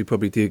legends who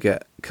probably do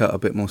get cut a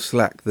bit more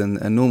slack than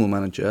a normal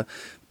manager.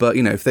 But,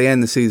 you know, if they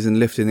end the season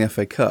lifting the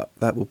FA Cup,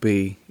 that will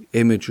be,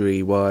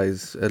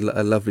 imagery-wise,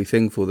 a lovely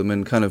thing for them,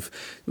 and kind of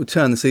will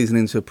turn the season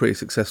into a pretty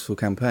successful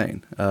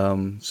campaign.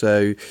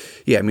 So,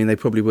 yeah, I mean, they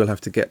probably will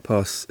have to get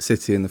past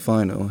City in the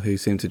final, who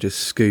seem to just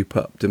scoop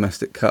up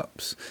domestic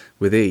cups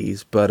with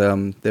ease. But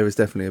there is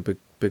definitely a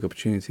big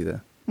opportunity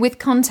there. With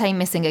Conte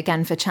missing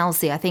again for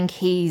Chelsea, I think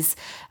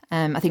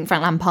Frank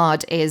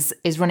Lampard is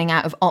running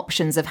out of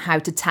options of how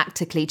to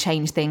tactically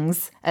change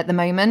things at the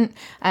moment.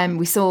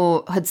 We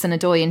saw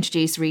Hudson-Odoi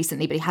introduced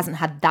recently, but he hasn't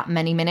had that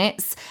many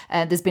minutes.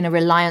 There's been a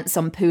reliance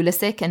on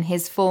Pulisic and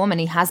his form, and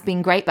he has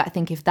been great. But I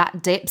think if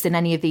that dips in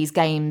any of these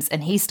games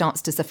and he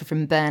starts to suffer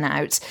from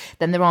burnout,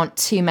 then there aren't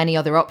too many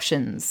other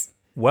options.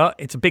 Well,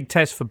 it's a big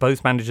test for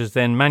both managers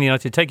then. Man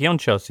United taking on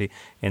Chelsea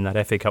in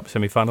that FA Cup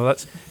semi-final.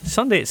 That's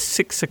Sunday at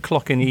 6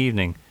 o'clock in the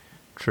evening,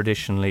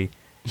 traditionally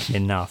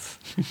enough.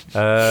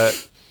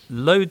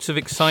 Loads of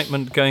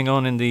excitement going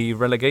on in the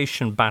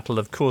relegation battle,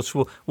 of course.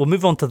 We'll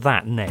move on to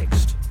that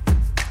next.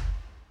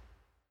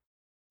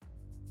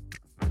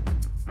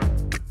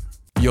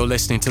 You're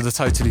listening to the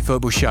Totally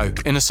Football Show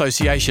in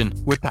association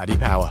with Paddy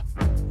Power.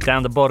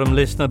 Down the bottom,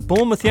 listener,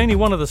 Bournemouth, the only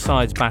one of the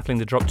sides battling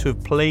the drop to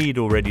have played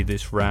already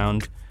this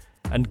round,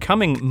 and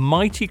coming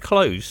mighty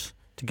close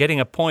to getting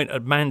a point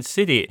at Man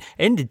City. It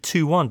ended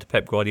 2-1 to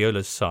Pep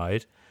Guardiola's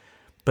side,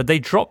 but they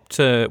dropped,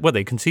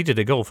 they conceded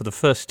a goal for the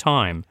first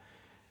time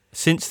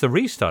since the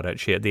restart,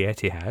 actually, at the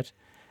Etihad,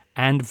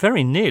 and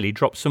very nearly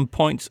dropped some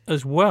points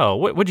as well.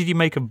 What did you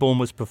make of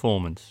Bournemouth's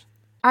performance?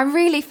 I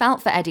really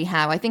felt for Eddie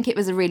Howe. I think it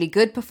was a really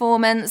good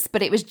performance,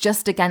 but it was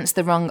just against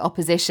the wrong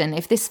opposition.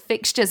 If this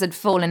fixtures had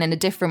fallen in a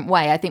different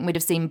way, I think we'd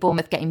have seen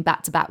Bournemouth getting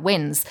back-to-back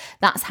wins.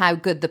 That's how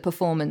good the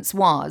performance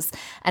was.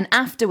 And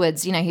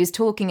afterwards, you know, he was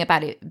talking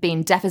about it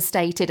being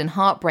devastated and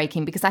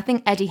heartbreaking, because I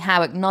think Eddie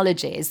Howe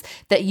acknowledges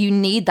that you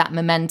need that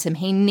momentum.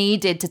 He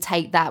needed to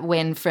take that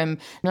win from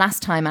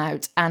last time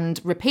out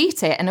and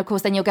repeat it. And of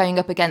course, then you're going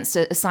up against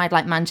a side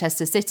like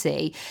Manchester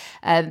City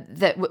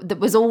that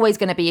was always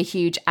going to be a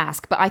huge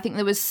ask. But I think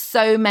there was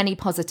so many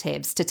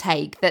positives to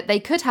take that they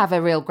could have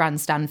a real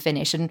grandstand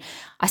finish, and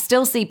I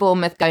still see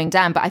Bournemouth going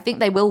down, but I think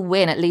they will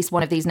win at least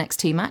one of these next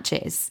 2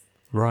 matches.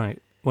 Right.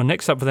 Well,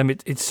 next up for them,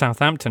 it's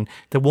Southampton.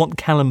 They want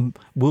Callum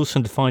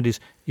Wilson to find his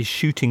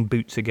shooting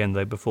boots again,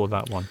 though, before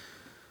that one.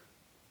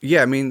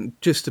 Yeah, I mean,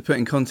 just to put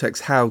in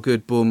context how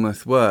good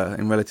Bournemouth were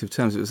in relative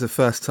terms, it was the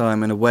first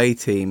time an away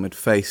team had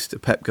faced a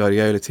Pep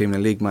Guardiola team in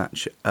a league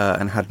match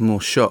and had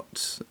more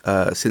shots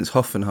since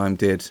Hoffenheim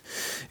did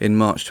in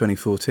March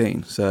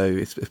 2014. So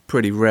it's a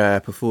pretty rare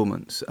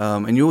performance.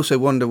 And you also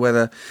wonder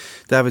whether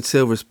David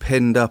Silva's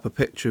pinned up a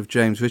picture of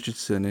James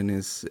Richardson in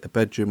his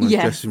bedroom or his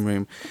dressing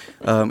room.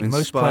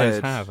 Most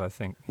players have, I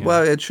think. Yeah.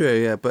 Well, yeah, true,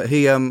 yeah. But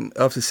he,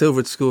 after Silva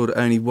had scored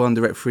only one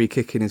direct free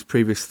kick in his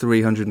previous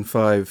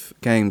 305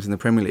 games in the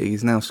Premier League,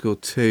 he's now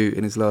scored 2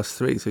 in his last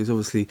 3, so he's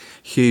obviously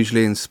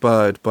hugely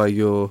inspired by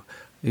your,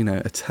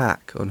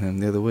 attack on him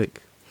the other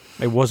week.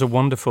 It was a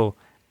wonderful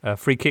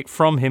free kick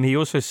from him. He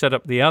also set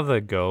up the other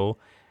goal,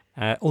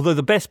 although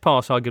the best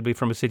pass, arguably,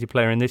 from a City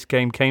player in this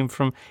game came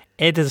from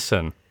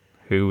Ederson,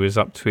 who was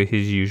up to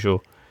his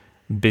usual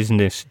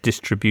business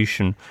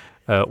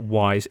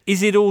distribution-wise.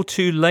 Is it all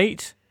too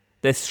late?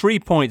 They're 3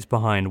 points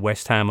behind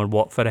West Ham and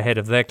Watford ahead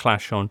of their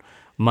clash on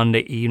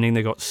Monday evening.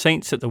 They got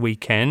Saints at the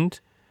weekend.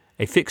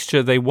 A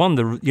fixture they won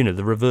the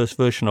reverse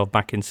version of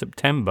back in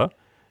September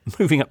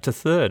moving up to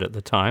third at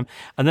the time.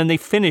 And then they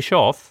finish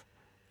off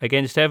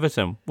against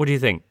Everton. What do you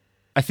think?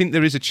 I think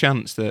there is a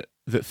chance that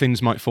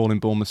things might fall in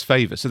Bournemouth's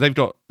favour. So they've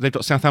got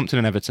Southampton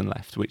and Everton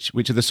left, which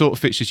are the sort of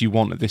fixtures you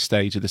want at this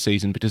stage of the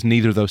season, because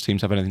neither of those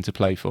teams have anything to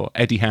play for.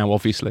 Eddie Howe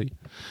obviously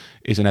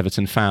is an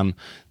Everton fan.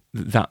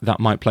 That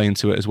might play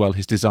into it as well,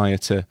 his desire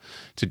to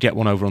get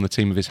one over on the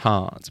team of his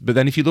heart. But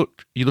then if you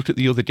look at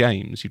the other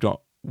games, you've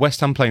got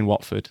West Ham playing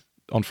Watford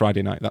on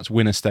Friday night. That's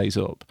winner stays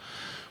up.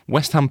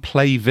 West Ham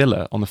play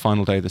Villa on the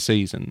final day of the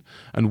season,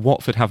 and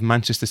Watford have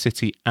Manchester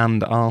City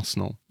and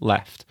Arsenal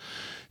left.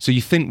 So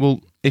you think,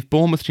 well, if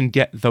Bournemouth can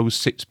get those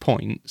 6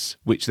 points,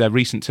 which their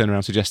recent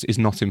turnaround suggests is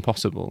not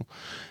impossible,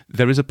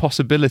 there is a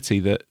possibility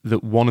that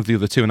one of the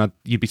other two, and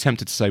you'd be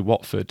tempted to say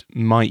Watford,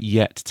 might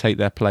yet take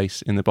their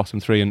place in the bottom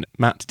three, and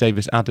Matt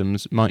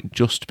Davis-Adams might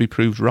just be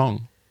proved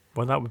wrong.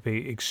 Well, that would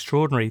be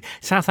extraordinary.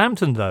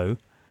 Southampton, though,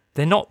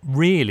 they're not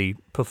really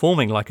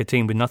performing like a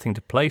team with nothing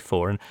to play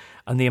for,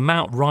 and the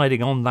amount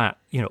riding on that,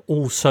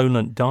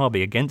 all-Solent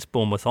derby against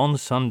Bournemouth on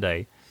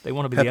Sunday, they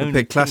want to be the only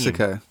Pig team.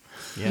 Classico.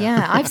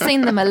 Yeah, I've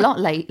seen them a lot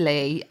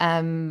lately.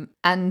 And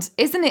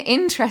isn't it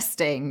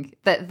interesting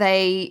that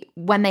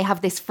when they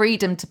have this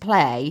freedom to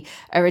play,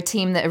 are a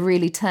team that are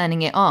really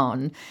turning it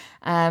on?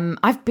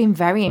 I've been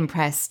very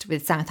impressed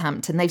with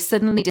Southampton. They've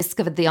suddenly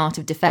discovered the art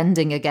of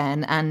defending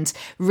again and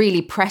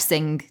really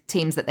pressing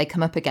teams that they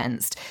come up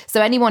against.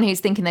 So anyone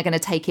who's thinking they're going to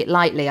take it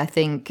lightly, I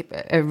think,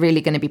 are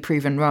really going to be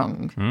proven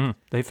wrong.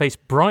 They face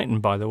Brighton,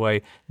 by the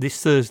way,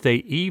 this Thursday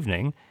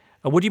evening.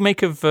 What do you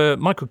make of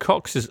Michael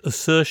Cox's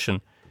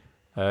assertion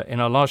in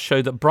our last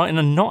show that Brighton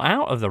are not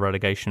out of the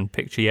relegation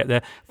picture yet?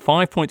 They're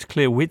 5 points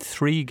clear with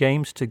 3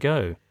 games to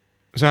go.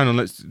 So hang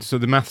on, so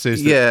the maths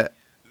is that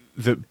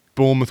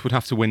Bournemouth would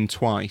have to win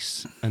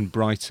twice and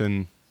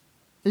Brighton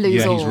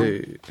lose all.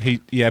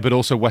 But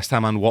also West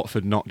Ham and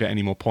Watford not get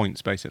any more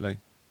points, basically.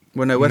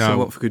 Well, no, West Ham and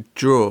Watford could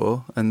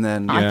draw, and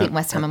then... I think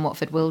West Ham and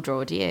Watford will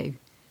draw, do you?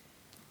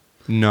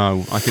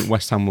 No, I think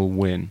West Ham will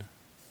win.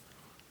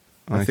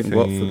 I think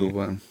Watford will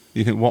win.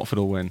 You think Watford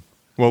will win?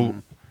 Well,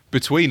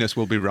 between us,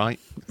 we'll be right.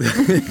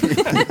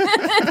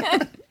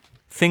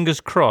 Fingers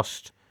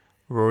crossed,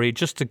 Rory,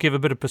 just to give a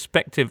bit of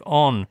perspective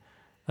on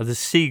the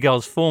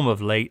Seagulls' form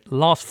of late.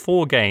 Last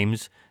 4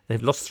 games,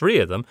 they've lost 3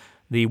 of them.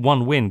 The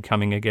 1 win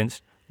coming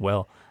against,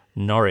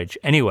 Norwich.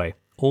 Anyway,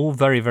 all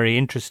very, very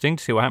interesting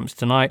to see what happens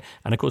tonight.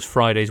 And, of course,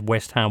 Friday's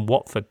West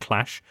Ham-Watford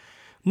clash.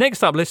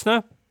 Next up,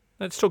 listener,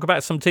 let's talk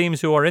about some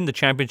teams who are in the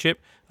Championship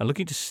and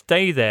looking to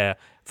stay there.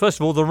 First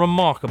of all, the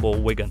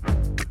remarkable Wigan.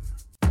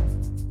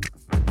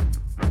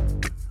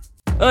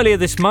 Earlier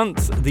this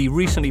month, the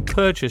recently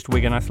purchased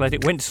Wigan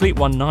Athletic went to sleep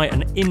one night,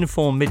 an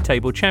informed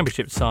mid-table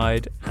Championship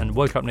side, and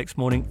woke up next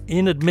morning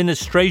in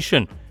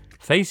administration,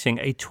 facing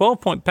a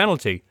 12-point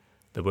penalty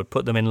that would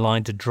put them in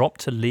line to drop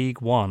to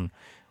League One.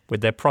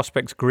 With their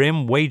prospects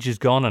grim, wages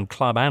gone, and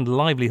club and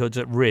livelihoods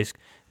at risk,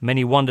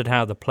 many wondered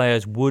how the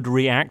players would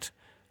react.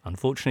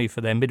 Unfortunately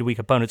for their midweek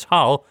opponents,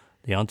 Hull,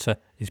 the answer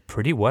is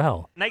pretty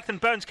well. Nathan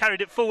Burns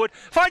carried it forward,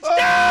 finds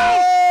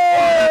Dow!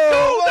 What a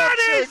goal that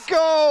is!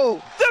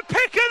 Goal! The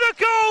pick of the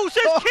goals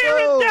as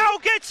Kieran Dow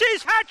gets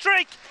his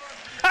hat-trick,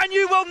 and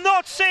you will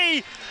not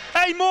see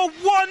a more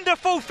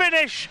wonderful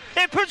finish.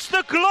 It puts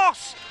the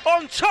gloss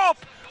on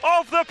top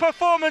of the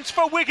performance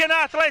for Wigan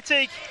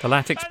Athletic. The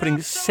Latics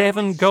putting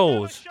 7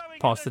 goals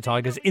past the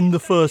Tigers in the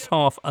first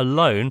half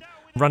alone,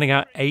 running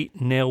out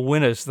 8-0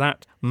 winners.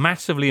 That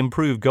massively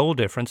improved goal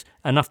difference,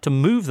 enough to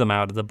move them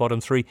out of the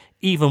bottom 3,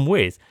 even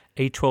with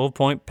a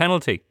 12-point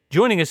penalty.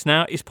 Joining us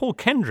now is Paul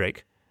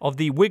Kendrick of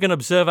the Wigan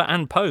Observer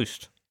and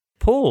Post.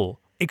 Paul,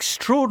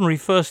 extraordinary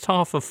first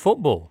half of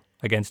football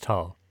against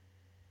Hull.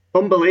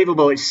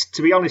 Unbelievable.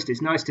 To be honest,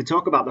 it's nice to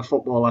talk about the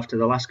football after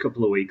the last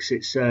couple of weeks.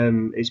 It's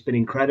been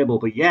incredible.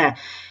 But yeah,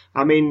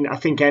 I mean, I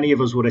think any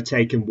of us would have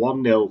taken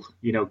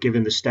 1-0,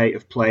 given the state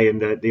of play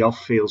and the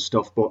off-field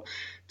stuff. But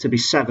to be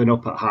 7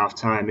 up at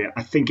half-time,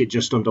 I think it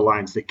just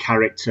underlines the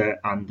character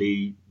and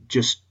the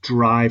just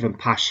drive and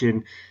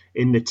passion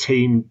in the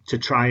team to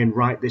try and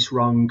right this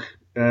wrong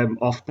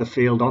off the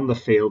field, on the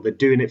field. They're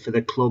doing it for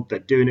the club. They're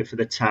doing it for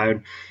the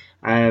town.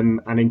 And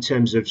in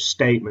terms of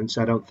statements,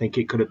 I don't think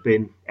it could have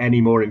been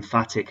any more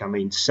emphatic. I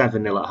mean,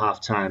 7-0 at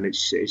half-time,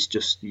 it's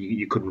just,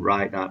 you couldn't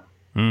write that.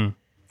 There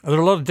are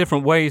a lot of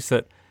different ways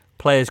that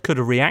players could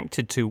have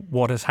reacted to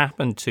what has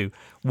happened to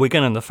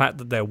Wigan and the fact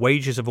that their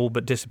wages have all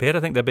but disappeared.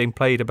 I think they're being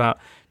paid about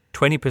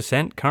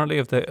 20% currently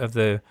of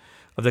the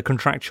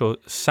contractual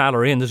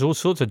salary, and there's all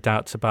sorts of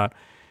doubts about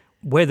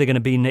where they're going to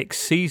be next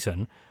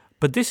season.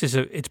 But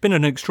it's been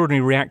an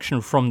extraordinary reaction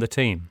from the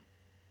team.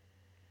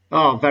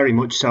 Oh, very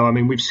much so. I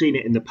mean, we've seen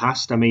it in the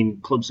past. I mean,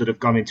 clubs that have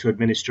gone into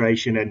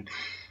administration and,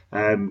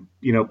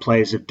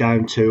 players have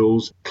down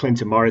tools.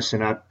 Clinton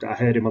Morrison, I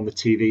heard him on the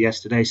TV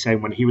yesterday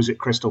saying when he was at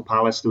Crystal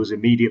Palace, there was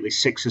immediately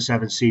 6 or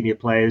 7 senior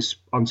players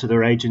onto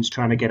their agents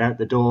trying to get out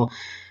the door.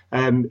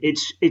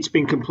 It's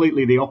been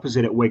completely the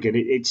opposite at Wigan.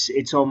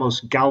 It's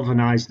almost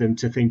galvanised them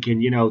to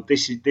thinking,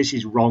 this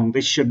is wrong.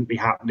 This shouldn't be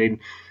happening.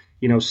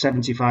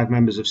 75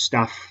 members of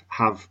staff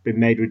have been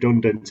made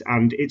redundant.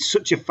 And it's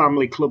such a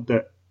family club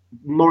that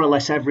more or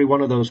less every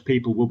one of those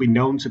people will be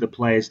known to the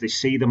players. They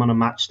see them on a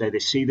match day, they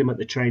see them at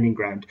the training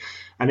ground,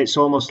 and it's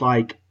almost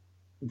like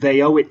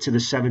they owe it to the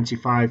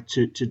 75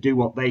 to do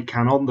what they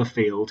can on the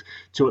field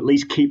to at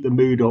least keep the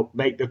mood up,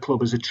 make the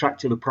club as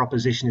attractive a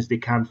proposition as they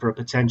can for a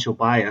potential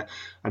buyer.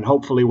 And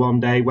hopefully one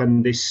day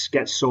when this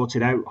gets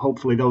sorted out,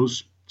 hopefully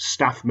those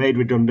staff made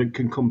redundant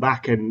can come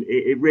back. And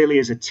it really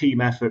is a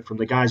team effort from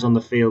the guys on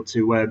the field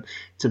to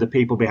the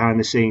people behind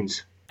the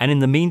scenes. And in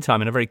the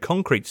meantime, in a very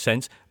concrete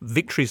sense,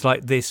 victories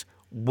like this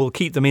will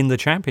keep them in the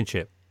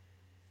Championship.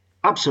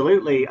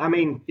 Absolutely. I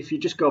mean, if you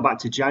just go back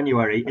to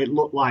January, it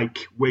looked like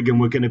Wigan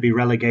were going to be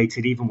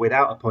relegated even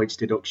without a points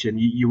deduction.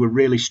 You were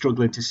really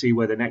struggling to see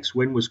where the next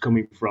win was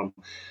coming from.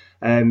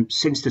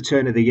 Since the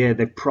turn of the year,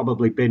 they've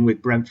probably been,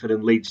 with Brentford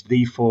and Leeds,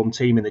 the form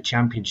team in the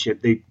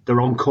Championship.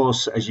 They're on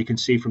course, as you can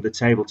see from the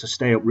table, to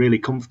stay up really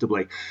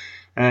comfortably.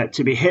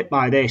 To be hit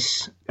by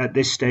this at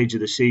this stage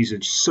of the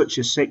season, such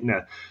a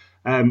sickener.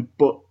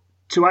 But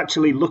to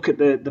actually look at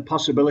the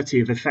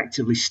possibility of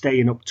effectively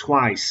staying up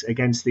twice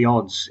against the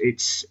odds,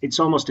 it's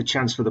almost a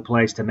chance for the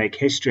players to make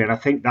history. And I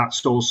think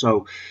that's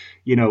also,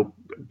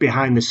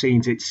 behind the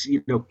scenes, it's,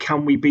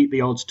 can we beat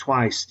the odds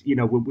twice?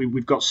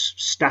 We've got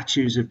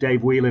statues of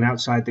Dave Whelan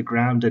outside the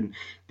ground, and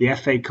the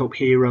FA Cup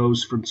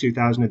heroes from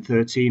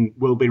 2013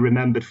 will be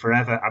remembered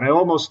forever. And I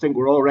almost think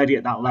we're already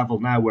at that level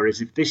now, whereas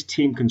if this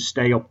team can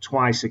stay up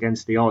twice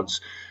against the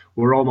odds,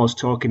 we're almost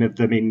talking of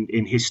them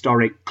in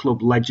historic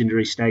club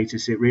legendary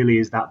status. It really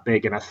is that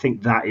big, and I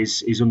think that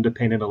is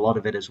underpinning a lot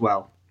of it as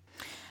well.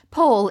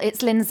 Paul,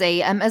 it's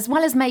Lindsay. As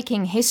well as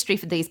making history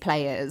for these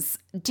players,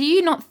 do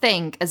you not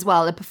think as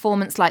well a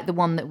performance like the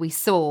one that we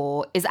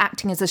saw is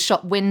acting as a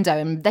shop window,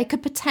 and they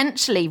could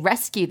potentially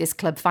rescue this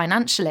club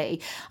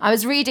financially? I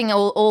was reading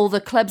all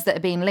the clubs that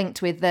are being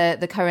linked with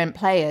the current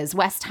players.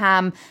 West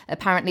Ham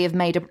apparently have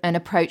made an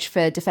approach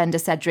for defender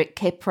Cedric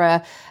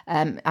Kipra.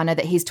 I know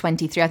that he's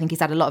 23. I think he's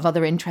had a lot of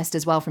other interest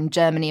as well from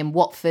Germany and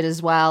Watford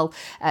as well.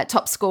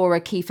 Top scorer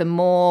Kiefer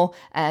Moore,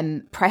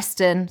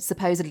 Preston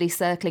supposedly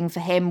circling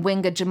for him.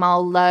 Winger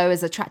Jamal Lowe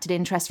has attracted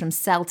interest from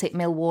Celtic,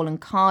 Millwall and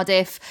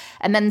Cardiff.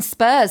 And then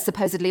Spurs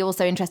supposedly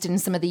also interested in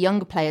some of the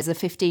younger players, a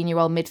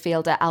 15-year-old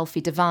midfielder, Alfie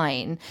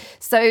Devine.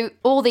 So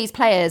all these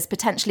players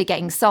potentially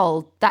getting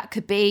sold, that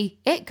could be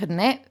it,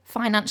 couldn't it,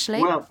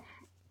 financially? Well,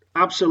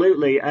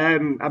 absolutely. I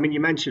mean, you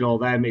mentioned all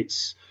them.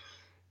 It's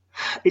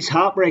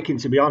heartbreaking,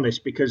 to be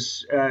honest,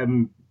 because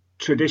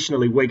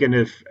traditionally Wigan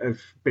have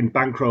been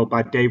bankrolled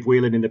by Dave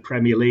Whelan in the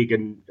Premier League,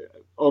 and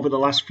over the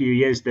last few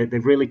years,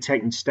 they've really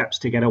taken steps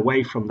to get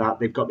away from that.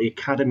 They've got the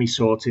academy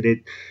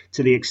sorted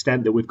to the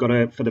extent that we've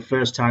got, for the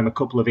first time, a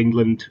couple of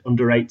England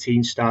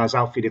under-18 stars.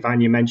 Alfie Devine,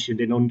 you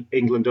mentioned, in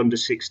England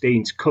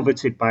under-16s,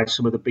 coveted by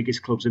some of the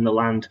biggest clubs in the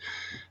land.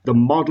 The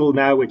model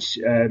now, which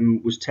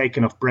was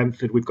taken off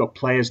Brentford, we've got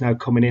players now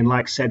coming in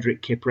like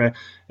Cedric Kipra,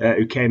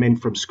 who came in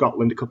from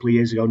Scotland a couple of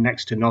years ago,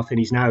 next to nothing.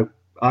 He's now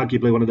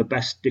arguably one of the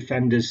best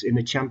defenders in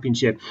the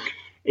Championship.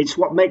 It's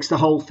what makes the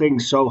whole thing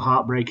so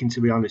heartbreaking,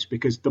 to be honest,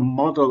 because the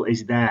model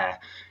is there.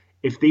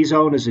 If these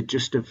owners had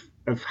just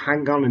have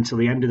hang on until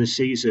the end of the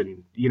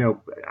season,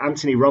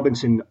 Anthony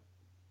Robinson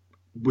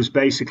was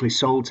basically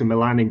sold to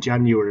Milan in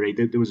January.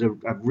 There was a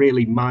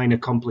really minor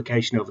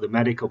complication over the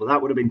medical, but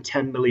that would have been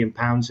 £10 million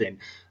in.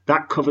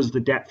 That covers the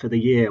debt for the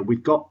year.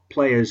 We've got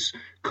players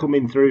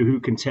coming through who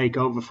can take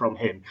over from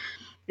him.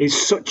 It's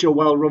such a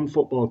well-run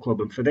football club,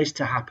 and for this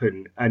to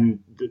happen, and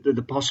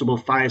the possible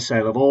fire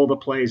sale of all the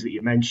players that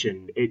you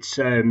mentioned, it's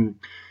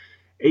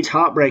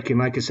heartbreaking,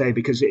 like I say,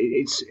 because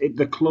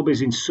the club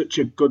is in such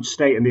a good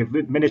state, and the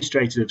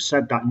administrators have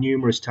said that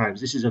numerous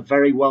times. This is a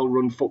very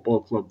well-run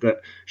football club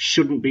that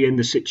shouldn't be in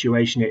the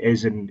situation it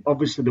is, and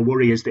obviously the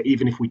worry is that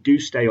even if we do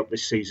stay up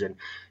this season,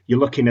 you're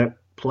looking at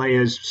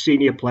players,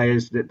 senior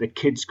players, that the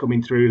kids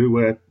coming through who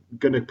are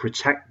going to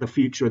protect the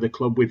future of the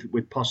club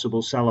with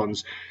possible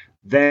sell-ons.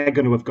 They're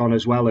going to have gone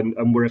as well,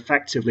 and we're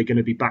effectively going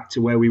to be back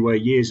to where we were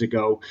years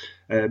ago,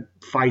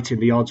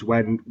 fighting the odds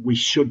when we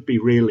should be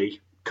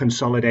really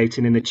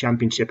consolidating in the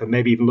Championship and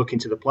maybe even looking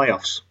to the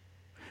playoffs.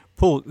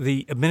 Paul,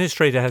 the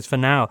administrator has for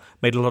now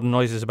made a lot of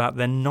noises about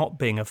there not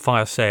being a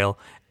fire sale,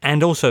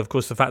 and also, of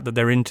course, the fact that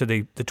they're into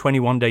the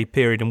 21-day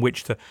period in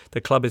which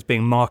the club is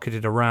being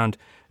marketed around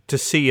to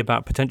see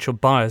about potential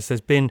buyers.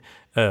 There's been,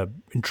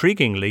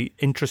 intriguingly,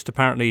 interest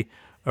apparently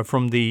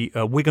from the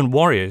Wigan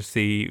Warriors,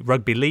 the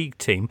rugby league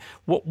team.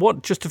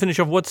 What? Just to finish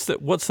off, what's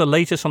the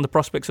latest on the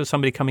prospects of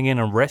somebody coming in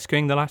and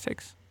rescuing the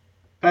Latics?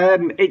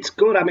 It's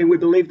good. I mean, we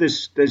believe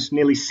there's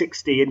nearly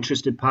 60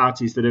 interested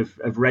parties that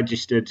have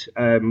registered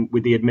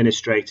with the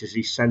administrators.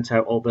 He sent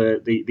out all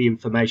the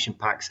information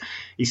packs.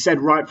 He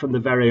said right from the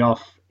very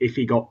off, if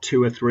he got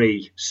 2 or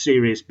 3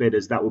 serious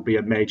bidders, that would be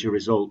a major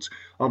result.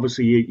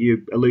 Obviously,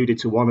 you alluded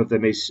to one of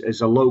them is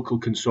a local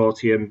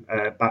consortium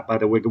backed by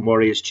the Wigan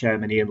Warriors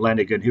chairman, Ian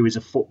Lenigan, who is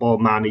a football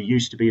man. He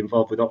used to be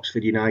involved with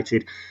Oxford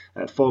United,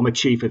 former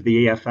chief of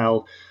the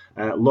EFL,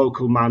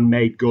 local man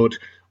made good,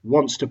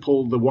 wants to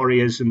pull the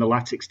Warriors and the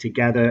Latics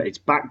together. It's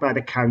backed by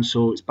the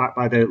council. It's backed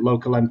by the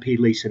local MP,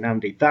 Lisa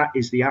Nandy. That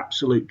is the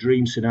absolute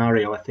dream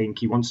scenario, I think.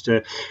 He wants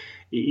to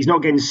he's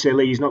not getting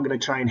silly. He's not going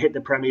to try and hit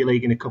the Premier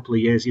League in a couple of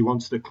years. He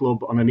wants the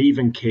club on an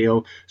even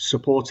keel,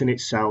 supporting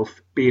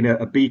itself, being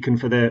a beacon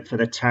for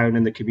the town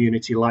and the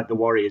community like the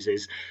Warriors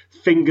is.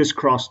 Fingers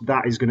crossed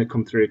that is going to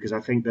come through, because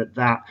I think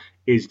that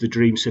is the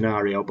dream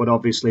scenario. But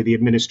obviously the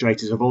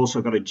administrators have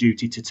also got a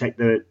duty to take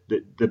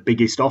the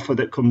biggest offer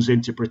that comes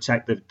in to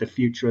protect the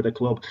future of the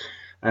club.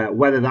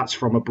 Whether that's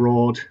from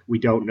abroad, we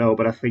don't know.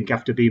 But I think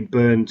after being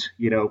burned,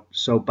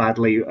 so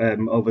badly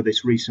over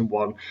this recent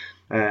one,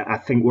 I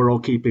think we're all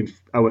keeping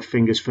our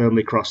fingers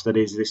firmly crossed that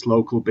is this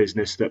local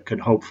business that can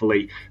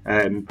hopefully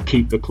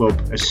keep the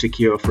club as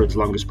secure for as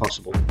long as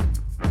possible.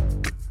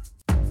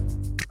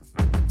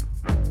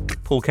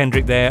 Paul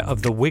Kendrick there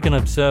of the Wigan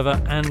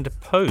Observer and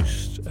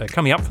Post.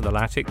 Coming up for the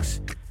Latics,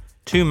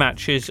 2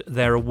 matches.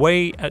 They're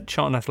away at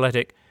Charlton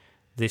Athletic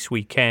this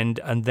weekend,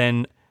 and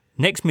then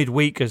next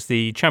midweek, as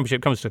the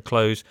Championship comes to a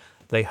close,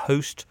 they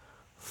host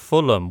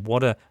Fulham.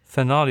 What a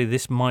finale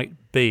this might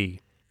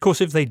be. Of course,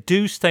 if they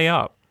do stay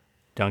up,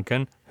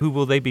 Duncan, who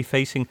will they be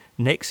facing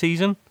next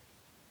season?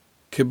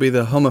 Could be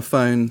the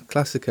homophone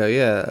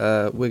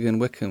Classico,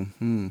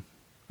 Wigan-Wycombe.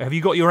 Have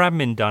you got your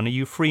admin done? Are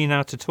you free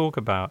now to talk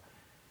about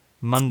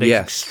Monday's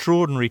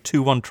extraordinary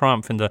 2-1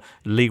 triumph in the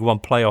League One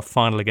playoff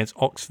final against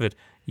Oxford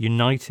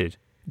United?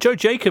 Joe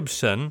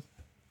Jacobson,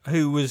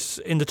 who was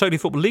in the Totally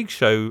Football League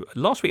show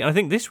last week, and I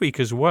think this week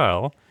as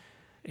well,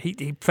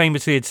 he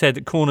famously had said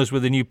that corners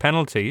were the new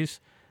penalties,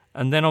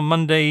 and then on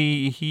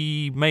Monday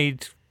he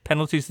made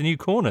penalties the new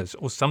corners,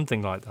 or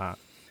something like that.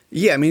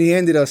 Yeah, I mean, he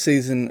ended our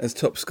season as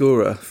top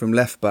scorer from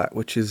left-back,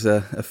 which is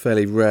a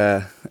fairly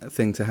rare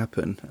thing to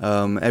happen.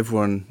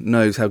 Everyone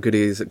knows how good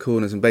he is at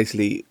corners, and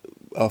basically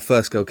our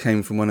first goal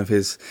came from one of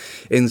his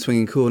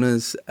in-swinging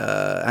corners.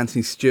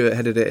 Anthony Stewart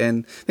headed it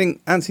in. I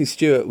think Anthony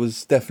Stewart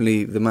was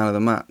definitely the man of the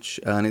match,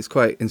 and it's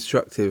quite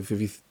instructive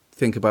if you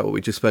think about what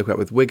we just spoke about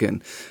with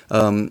Wigan.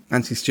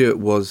 Anthony Stewart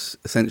was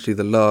essentially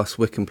the last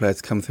Wycombe player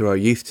to come through our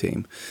youth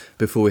team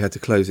before we had to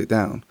close it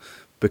down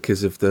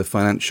because of the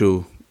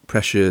financial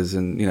pressures,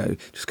 and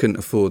just couldn't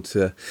afford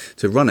to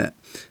run it.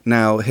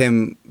 Now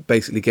him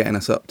basically getting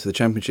us up to the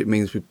Championship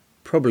means we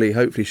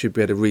hopefully should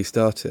be able to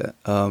restart it,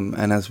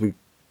 and as we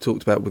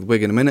talked about with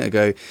Wigan a minute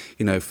ago,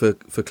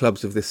 for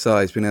clubs of this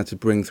size, being able to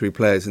bring through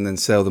players and then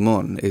sell them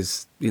on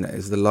is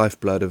the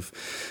lifeblood of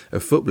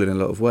football in a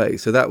lot of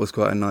ways. So that was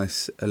quite a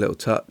little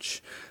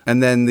touch.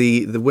 And then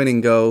the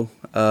winning goal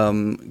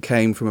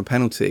came from a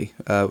penalty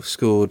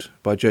scored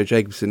by Joe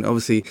Jacobson.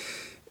 Obviously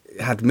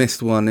had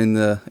missed one in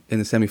the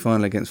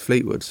semi-final against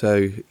Fleetwood,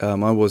 so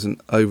I wasn't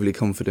overly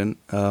confident.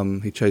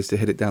 He chose to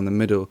hit it down the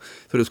middle.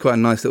 Thought it was quite a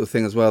nice little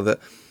thing as well, that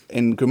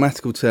in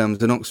grammatical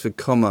terms, an Oxford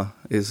comma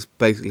is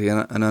basically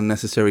an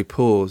unnecessary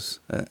pause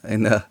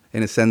in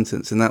a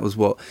sentence, and that was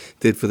what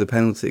did for the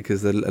penalty,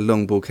 because a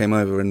long ball came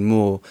over and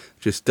Moore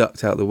just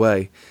ducked out the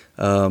way,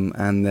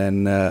 and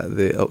then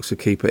the Oxford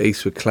keeper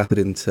Eastwood clapped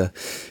into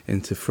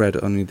Fred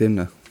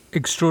Onyedinma.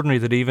 Extraordinary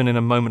that even in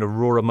a moment of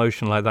raw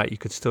emotion like that, you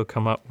could still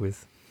come up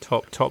with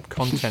top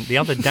content. The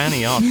other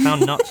Danny asked, how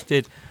nuts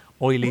did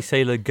Oily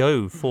Sailor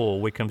go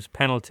for Wycombe's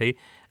penalty?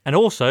 And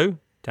also,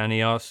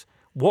 Danny asks,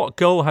 what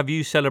goal have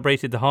you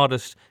celebrated the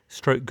hardest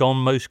 / gone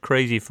most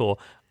crazy for?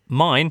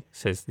 Mine,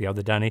 says the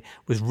other Danny,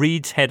 was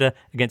Reed's header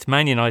against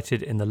Man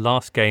United in the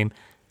last game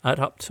at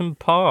Upton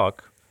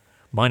Park.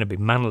 Mine would be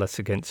Manolas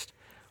against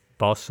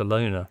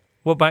Barcelona.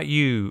 What about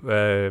you,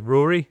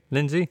 Rory,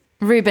 Lindsay?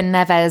 Ruben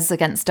Neves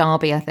against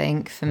Derby, I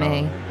think, for me.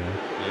 Oh,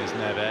 yeah. Here's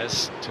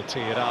Neves to tee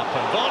it up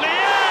and volley it!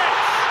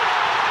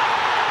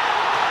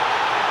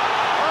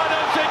 I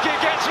don't think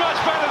it gets much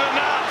better than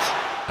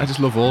that. I just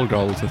love all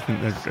goals. I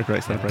think they're a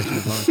great celebration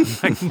of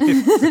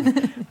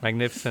life.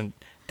 Magnificent.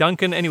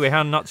 Duncan, anyway,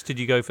 how nuts did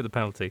you go for the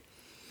penalty?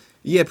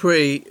 Yeah,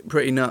 pretty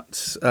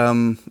nuts.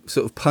 I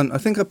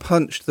think I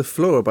punched the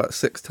floor about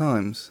 6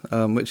 times,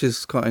 which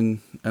is quite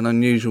an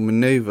unusual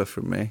manoeuvre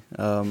from me.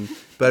 But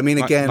I mean,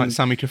 again, like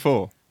Sammy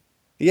Kafour.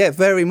 Yeah,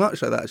 very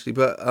much like that actually.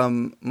 But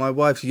my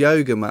wife's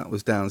yoga mat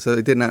was down, so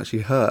it didn't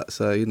actually hurt.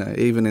 So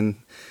even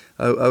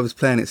I was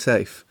playing it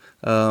safe.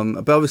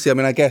 But obviously, I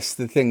mean, I guess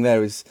the thing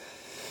there is,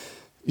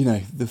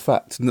 the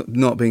fact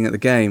not being at the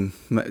game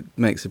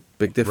makes a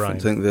big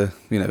difference. Right. I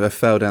think I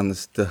fell down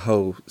the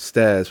whole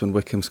stairs when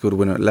Wycombe scored a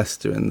winner at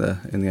Leicester in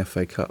the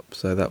FA Cup.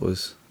 So that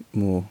was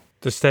more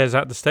the stairs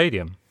at the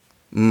stadium.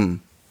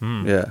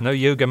 Yeah, no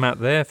yoga mat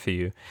there for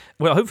you.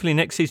 Well, hopefully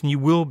next season you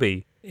will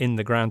be in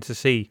the ground to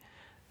see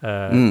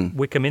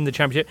Wycombe in the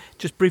Championship.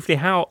 Just briefly,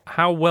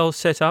 how well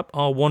set up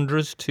are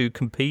Wanderers to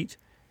compete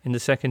in the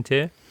second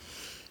tier?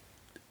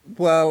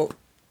 Well,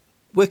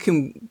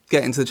 Wycombe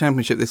getting to the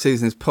Championship this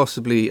season is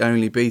possibly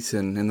only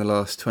beaten in the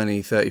last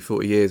 20, 30,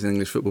 40 years in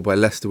English football by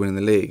Leicester winning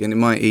the league, and it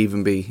might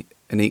even be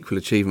an equal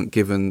achievement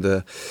given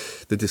the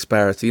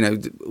disparity.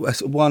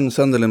 One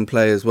Sunderland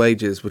player's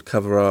wages would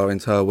cover our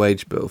entire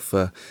wage bill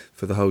for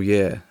the whole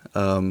year.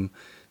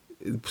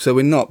 So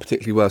we're not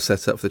particularly well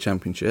set up for the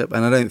Championship,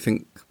 and I don't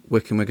think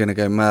Wycombe are going to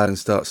go mad and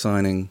start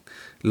signing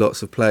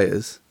lots of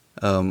players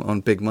on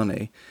big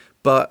money.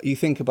 But you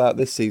think about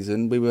this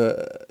season, we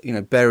were,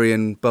 Bury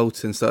and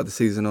Bolton started the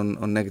season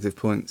on negative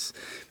points.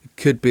 It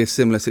could be a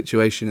similar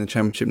situation in the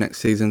Championship next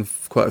season.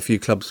 Quite a few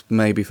clubs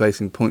may be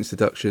facing points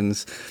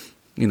deductions.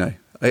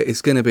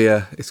 It's going to be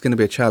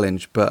a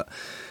challenge, but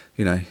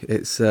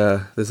there's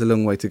a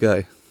long way to go.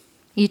 Are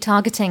you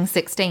targeting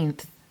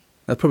 16th?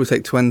 I'd probably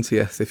take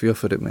 20th if you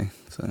offered it me.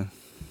 So.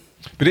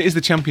 But it is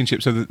the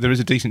Championship, so there is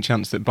a decent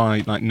chance that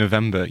by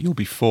November you'll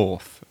be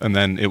 4th, and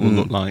then it will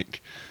look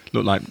like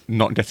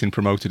not getting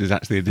promoted is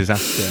actually a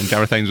disaster, and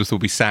Gareth Ainsworth will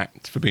be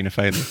sacked for being a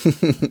failure.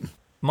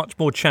 Much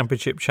more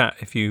Championship chat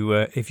if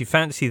you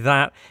fancy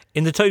that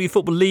in the Totally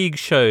Football League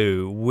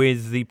show,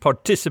 with the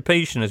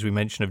participation, as we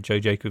mentioned, of Joe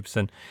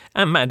Jacobson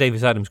and Matt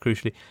Davis-Adams,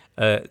 crucially,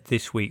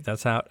 this week.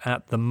 That's out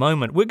at the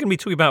moment. We're going to be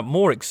talking about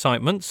more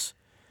excitements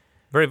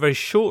very, very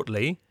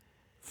shortly.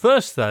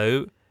 First,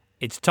 though,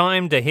 it's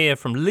time to hear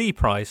from Lee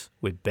Price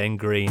with Ben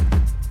Green.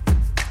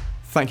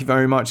 Thank you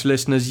very much,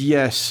 listeners.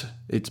 Yes,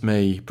 it's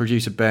me,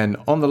 producer Ben,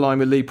 on the line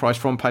with Lee Price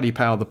from Paddy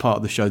Power, the part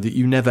of the show that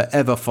you never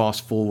ever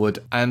fast forward.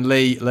 And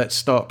Lee, let's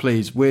start,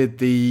 please, with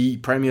the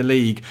Premier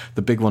League.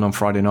 The big one on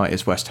Friday night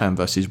is West Ham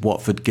versus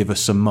Watford. Give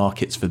us some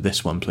markets for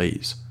this one,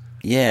 please.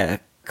 Yeah,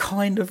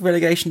 kind of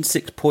relegation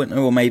 6.0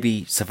 or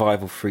maybe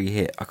survival free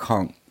hit. I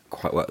can't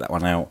quite work that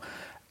one out.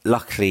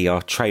 Luckily,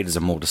 our traders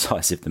are more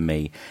decisive than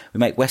me. We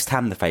make West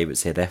Ham the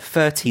favourites here. They're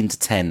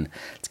 13-10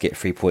 to get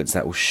 3 points.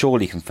 That will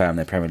surely confirm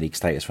their Premier League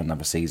status for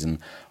another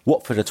season.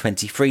 Watford are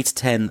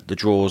 23-10. The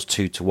draws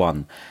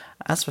 2-1.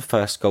 As for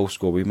first goal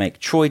scorer, we make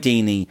Troy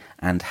Deeney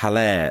and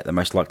Haller the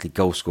most likely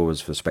goal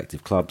scorers for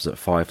respective clubs at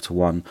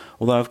 5-1.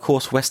 Although, of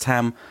course, West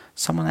Ham,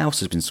 someone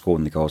else has been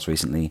scoring the goals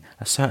recently.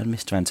 A certain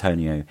Mr.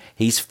 Antonio.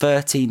 He's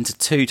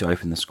 13-2 to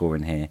open the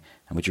scoring here.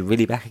 And would you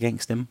really back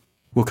against him?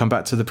 We'll come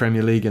back to the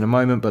Premier League in a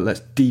moment, but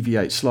let's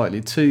deviate slightly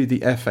to the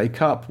FA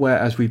Cup, where,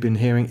 as we've been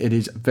hearing, it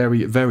is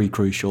very, very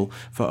crucial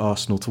for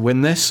Arsenal to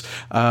win this.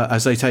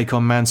 As they take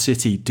on Man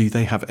City, do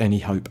they have any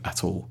hope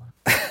at all?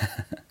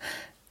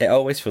 It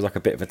always feels like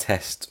a bit of a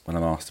test when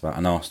I'm asked about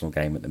an Arsenal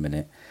game at the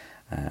minute.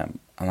 And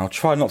I'll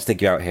try not to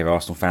dig you out here,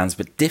 Arsenal fans,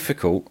 but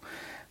difficult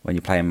when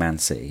you're playing Man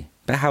City.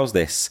 But how's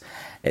this?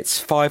 It's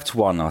 5-1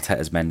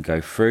 Arteta's men go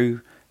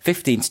through.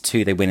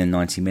 15-2 they win in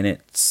 90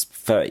 minutes.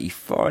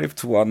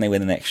 35-1 they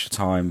win in extra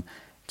time.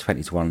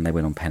 20-1 they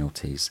win on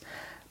penalties.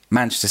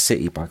 Manchester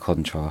City, by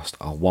contrast,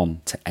 are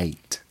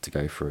 1-8 to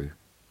go through.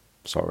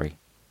 Sorry.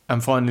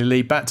 And finally,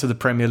 Lee, back to the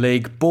Premier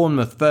League.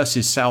 Bournemouth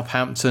versus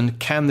Southampton.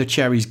 Can the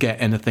Cherries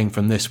get anything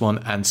from this one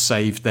and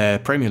save their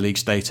Premier League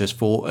status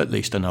for at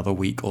least another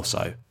week or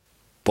so?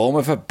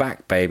 Bournemouth are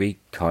back, baby,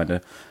 kind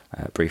of,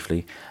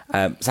 briefly.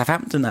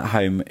 Southampton at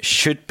home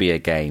should be a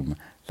game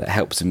that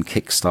helps them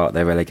kickstart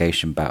their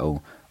relegation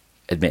battle,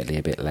 admittedly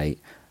a bit late.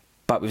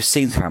 But we've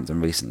seen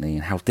Southampton recently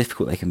and how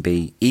difficult they can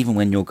be, even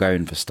when you're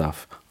going for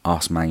stuff.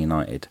 Ask Man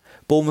United.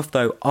 Bournemouth,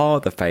 though, are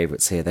the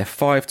favourites here. They're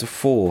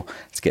 5-4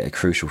 to get a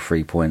crucial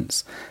 3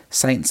 points.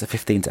 Saints are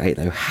 15-8,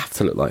 though, have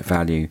to look like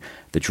value.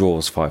 The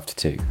draw's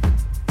 5-2.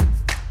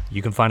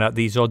 You can find out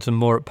these odds and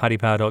more at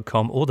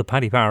paddypower.com or the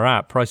Paddy Power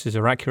app. Prices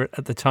are accurate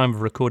at the time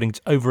of recording.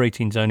 It's over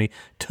 18s only.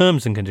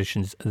 Terms and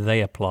conditions,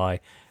 they apply.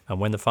 And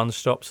when the fun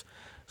stops,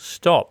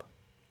 stop.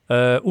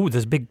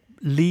 There's a big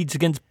Leeds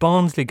against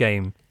Barnsley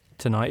game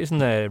tonight, isn't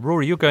there?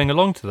 Rory, you're going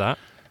along to that.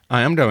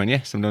 I am going,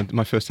 yes. I'm going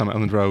my first time at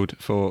Elland Road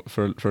for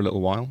a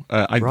little while.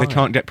 They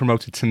can't get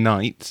promoted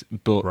tonight,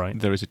 but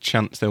there is a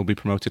chance they'll be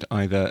promoted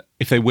either.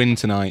 If they win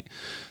tonight,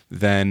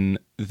 then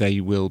they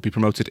will be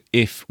promoted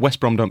if West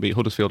Brom don't beat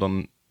Huddersfield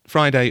on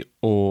Friday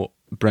or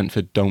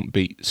Brentford don't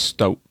beat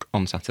Stoke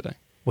on Saturday.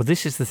 Well,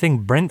 this is the thing.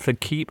 Brentford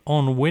keep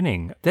on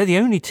winning. They're the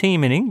only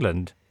team in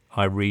England,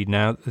 I read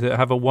now, that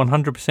have a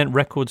 100%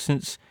 record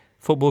since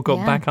football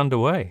got back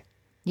underway.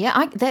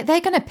 Yeah, they're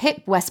going to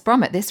pick West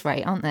Brom at this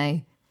rate, aren't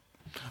they?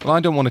 Well, I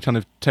don't want to kind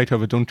of take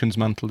over Duncan's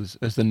mantle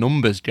as the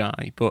numbers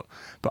guy, but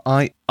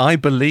I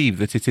believe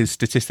that it is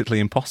statistically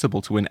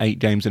impossible to win 8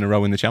 games in a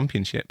row in the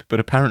Championship, but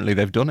apparently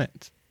they've done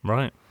it.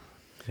 Right.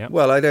 Yep.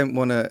 Well, I don't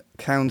want to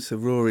counter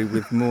Rory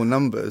with more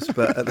numbers,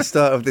 but at the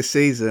start of this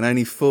season,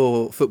 only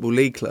 4 Football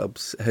League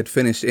clubs had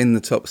finished in the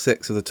top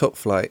 6 of the top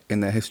flight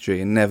in their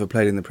history and never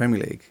played in the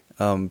Premier League.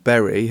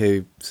 Bury,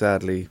 who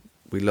sadly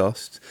we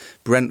lost,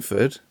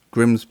 Brentford,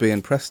 Grimsby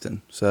and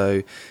Preston.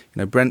 So,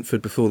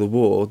 Brentford before the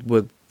war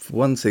were, for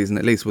one season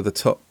at least, were the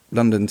top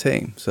London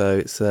team. So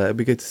it'd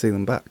be good to see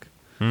them back.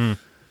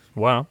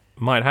 Well,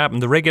 might happen.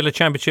 The regular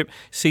Championship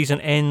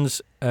season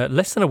ends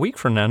less than a week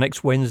from now,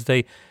 next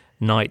Wednesday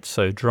night,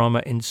 so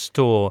drama in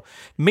store.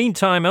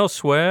 Meantime,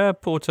 elsewhere,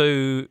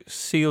 Porto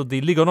sealed the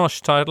Liga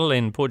NOS title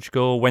in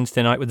Portugal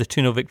Wednesday night with a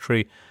 2-0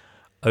 victory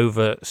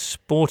over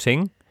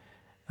Sporting.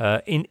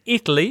 In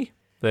Italy,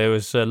 there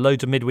was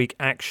loads of midweek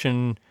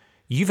action.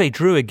 Juve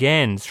drew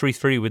again,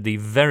 3-3 with the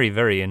very,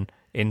 very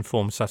in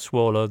form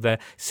Sassuolo. They're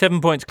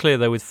 7 points clear,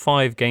 though, with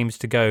 5 games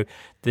to go.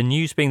 The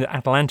news being that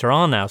Atalanta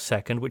are now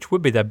second, which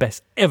would be their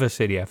best ever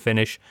Serie A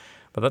finish.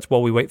 But that's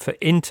while we wait for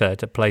Inter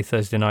to play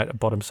Thursday night at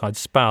bottom side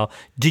Spal.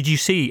 Did you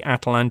see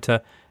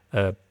Atalanta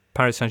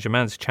Paris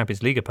Saint-Germain's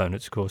Champions League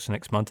opponents, of course,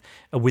 next month,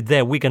 with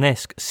their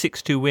Wigan-esque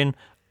 6-2 win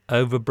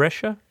over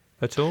Brescia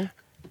at all?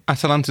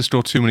 Atalanta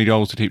scored too many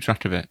goals to keep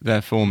track of it.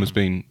 Their form has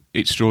been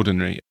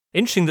extraordinary.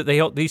 Interesting that they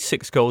got these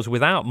 6 goals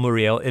without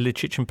Muriel,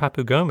 Ilicic and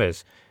Papu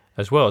Gomez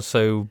as well.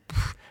 So,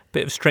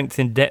 bit of strength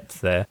in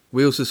depth there.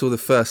 We also saw the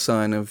first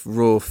sign of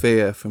raw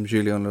fear from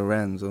Julian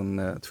Lorenz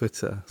on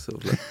Twitter.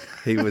 Sort of like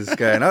he was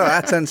going,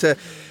 Atalanta,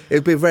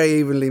 it'll be a very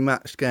evenly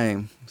matched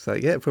game. It's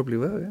like, yeah, it probably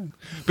will, yeah.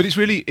 But it's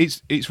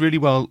really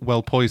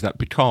well poised, that,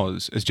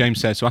 because, as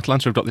James says, so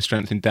Atalanta have got this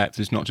strength in depth.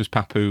 There's not just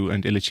Papu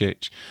and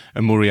Ilicic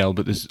and Muriel,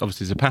 but there's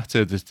obviously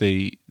Zapata, there's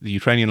the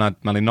Ukrainian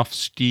lad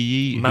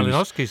Malinovsky.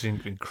 Malinovsky's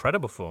in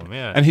incredible form,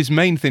 yeah. And his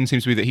main thing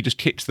seems to be that he just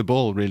kicks the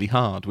ball really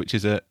hard, which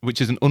is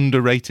an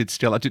underrated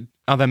skill.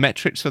 Are there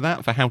metrics for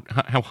that, for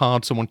how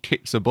hard someone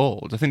kicks a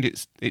ball? I think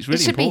it's really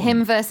important. It should be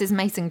him versus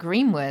Mason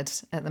Greenwood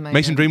at the moment.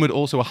 Mason Greenwood,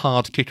 also a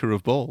hard kicker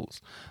of balls.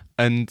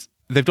 And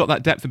they've got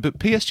that depth, but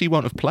PSG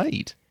won't have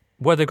played.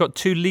 Well, they've got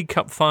 2 League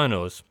Cup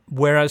finals,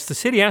 whereas the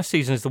Serie A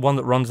season is the one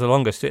that runs the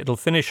longest. It'll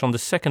finish on the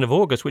 2nd of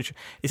August, which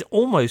is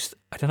almost,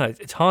 I don't know,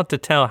 it's hard to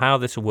tell how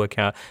this will work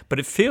out, but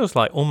it feels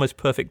like almost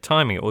perfect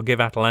timing. It will give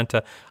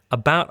Atalanta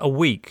about a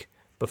week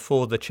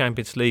before the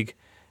Champions League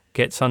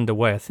gets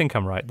underway. I think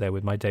I'm right there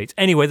with my dates.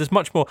 Anyway, there's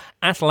much more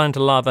Atalanta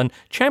love and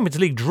Champions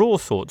League draw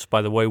thoughts,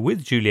 by the way,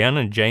 with Julian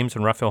and James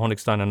and Raphael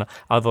Honigstein and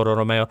Alvaro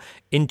Romeo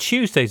in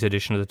Tuesday's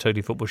edition of the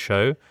Totally Football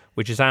Show,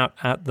 which is out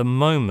at the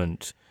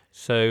moment.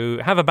 So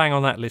have a bang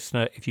on that,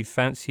 listener, if you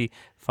fancy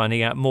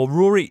finding out more.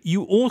 Rory,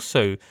 you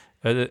also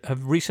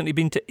have recently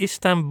been to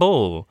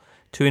Istanbul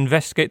to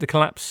investigate the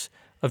collapse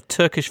of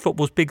Turkish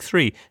football's Big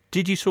Three.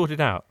 Did you sort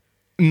it out?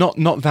 Not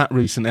that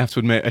recently, I have to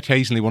admit.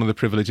 Occasionally, one of the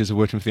privileges of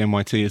working for the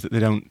NYT is that they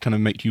don't kind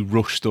of make you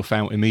rush stuff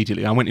out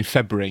immediately. I went in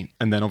February,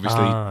 and then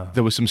obviously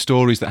there were some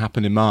stories that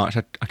happened in March.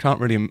 I can't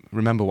really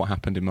remember what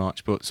happened in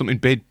March, but something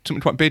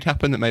quite big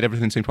happened that made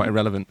everything seem quite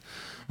irrelevant.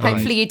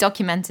 Hopefully you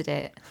documented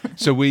it.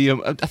 So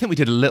I think we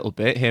did a little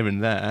bit here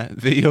and there.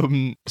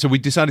 So we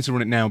decided to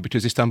run it now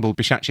because Istanbul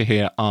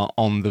Başakşehir are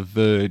on the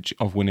verge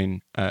of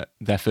winning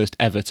their first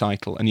ever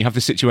title. And you have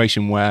this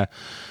situation where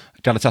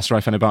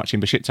Galatasaray, Fenerbahce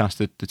and Beşiktaş,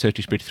 the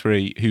Turkish Big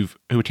Three, who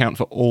account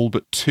for all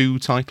but 2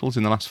 titles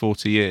in the last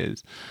 40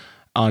 years,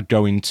 are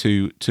going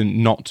to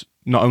not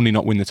only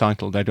not win the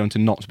title, they're going to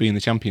not be in the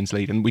Champions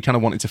League. And we kind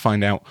of wanted to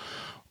find out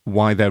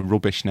why they're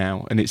rubbish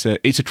now. And it's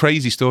a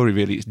crazy story,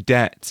 really. It's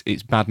debt,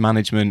 it's bad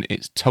management,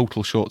 it's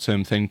total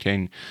short-term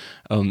thinking,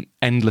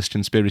 endless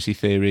conspiracy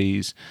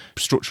theories,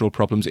 structural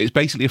problems. It's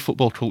basically a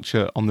football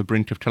culture on the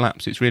brink of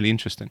collapse. It's really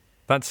interesting.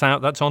 That's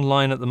out. That's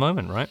online at the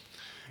moment, right?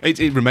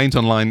 It remains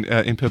online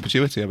in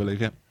perpetuity, I believe,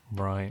 yeah.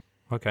 Right,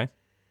 okay.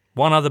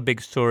 One other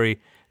big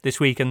story this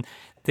week, and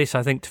this,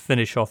 I think, to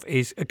finish off,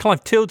 is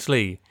Clive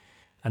Tildesley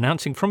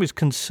announcing from his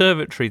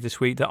conservatory this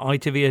week that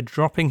ITV are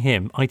dropping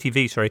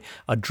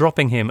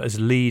him as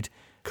lead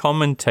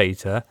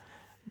commentator,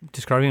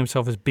 describing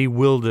himself as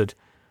bewildered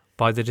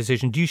by the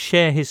decision. Do you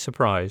share his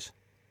surprise?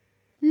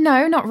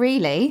 No, not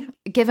really.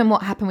 Given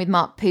what happened with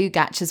Mark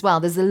Pugac as well,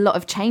 there's a lot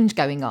of change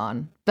going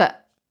on. But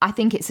I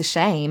think it's a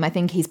shame. I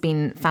think he's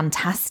been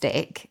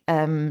fantastic.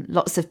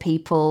 Lots of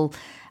people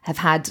have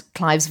had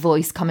Clive's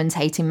voice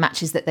commentating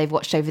matches that they've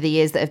watched over the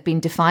years that have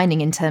been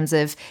defining in terms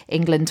of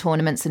England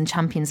tournaments and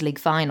Champions League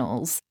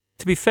finals.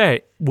 To be fair,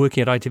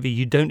 working at ITV,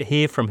 you don't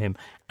hear from him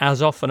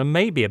as often, and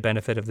maybe a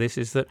benefit of this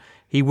is that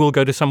he will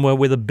go to somewhere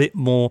with a bit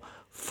more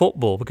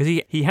football, because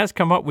he has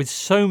come up with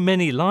so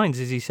many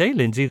lines, as you say,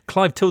 Lindsay.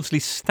 Clive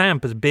Tildesley's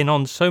stamp has been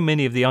on so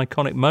many of the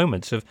iconic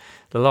moments of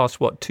the last,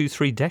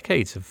 2-3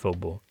 decades of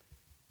football.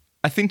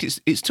 I think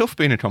it's tough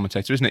being a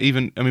commentator, isn't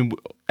it?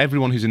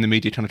 Everyone who's in the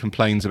media kind of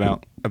complains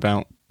about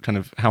kind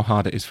of how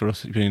hard it is for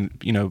us,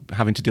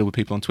 having to deal with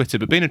people on Twitter.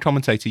 But being a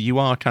commentator, you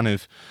are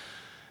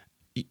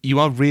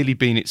really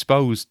being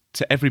exposed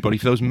to everybody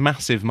for those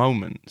massive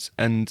moments.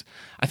 And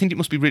I think it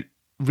must be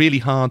really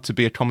hard to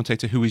be a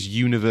commentator who is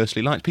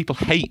universally liked. People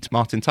hate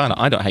Martin Tyler.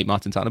 I don't hate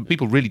Martin Tyler, but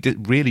people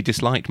really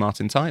dislike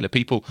Martin Tyler.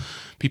 People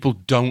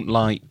don't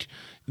like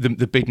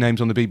the big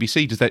names on the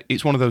BBC.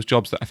 It's one of those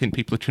jobs that I think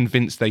people are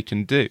convinced they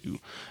can do,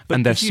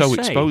 and they're so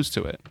exposed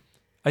to it.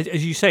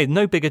 As you say,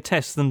 no bigger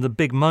test than the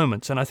big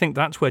moments, and I think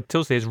that's where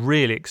Tildesley has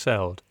really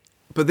excelled.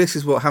 But this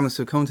is what happens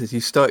to a commentator.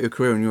 You start your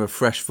career and you're a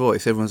fresh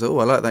voice. Everyone's like, oh,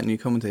 I like that new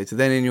commentator.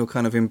 Then in your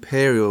kind of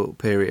imperial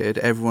period,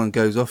 everyone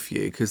goes off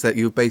you because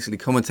you're basically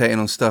commentating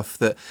on stuff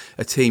that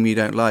a team you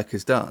don't like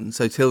has done.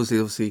 So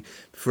Tildesley obviously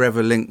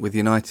forever linked with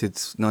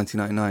United's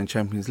 1999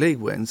 Champions League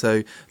win.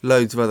 So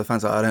loads of other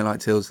fans are like, I don't like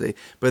Tildesley.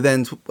 But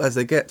then as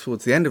they get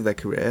towards the end of their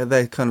career,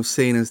 they're kind of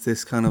seen as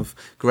this kind of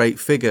great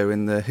figure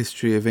in the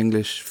history of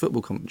English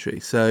football commentary.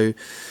 So,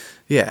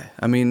 yeah,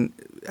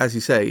 as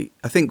you say,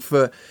 I think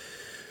for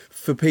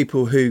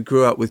people who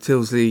grew up with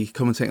Tildesley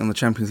commentating on the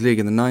Champions League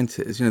in the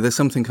 90s, there's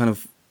something kind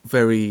of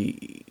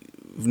very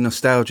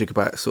nostalgic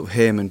about sort of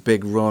him and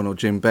Big Ron or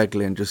Jim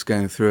Begley and just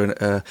going through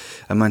a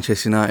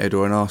Manchester United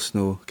or an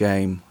Arsenal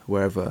game,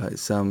 wherever.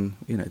 It's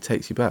it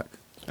takes you back.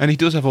 And he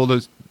does have all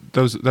those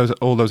those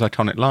all those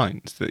iconic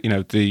lines. That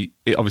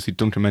obviously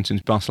Duncan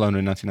mentions Barcelona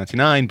in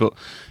 1999, but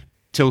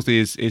Tilsley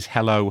is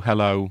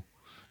hello.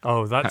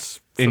 Oh, that's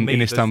in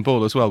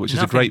Istanbul as well, which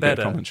is a great bit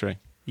of commentary.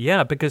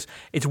 Yeah, because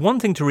it's one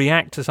thing to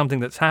react to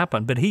something that's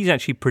happened, but he's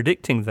actually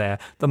predicting there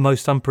the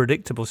most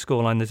unpredictable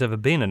scoreline there's ever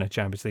been in a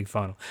Champions League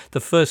final. The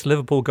first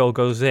Liverpool goal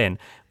goes in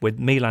with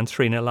Milan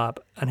 3-0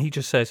 up, and he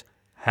just says,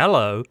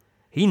 hello.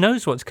 He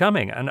knows what's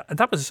coming, and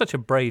that was such a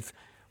brave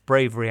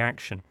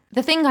reaction.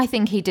 The thing I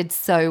think he did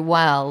so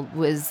well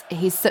was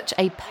he's such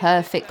a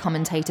perfect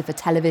commentator for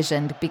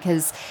television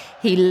because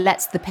he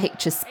lets the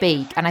picture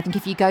speak. And I think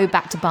if you go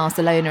back to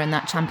Barcelona in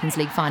that Champions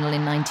League final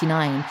in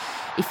 '99,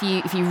 if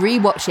you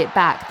rewatch it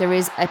back, there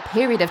is a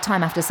period of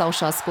time after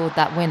Solskjaer scored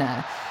that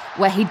winner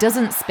where he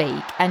doesn't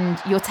speak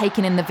and you're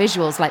taking in the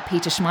visuals like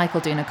Peter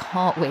Schmeichel doing a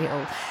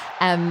cartwheel.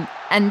 And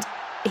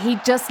he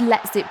just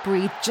lets it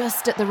breathe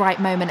just at the right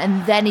moment,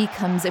 and then he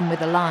comes in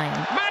with a line.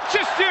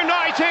 Manchester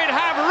United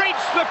have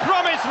reached the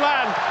promised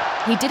land.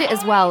 He did it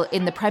as well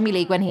in the Premier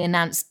League when he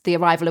announced the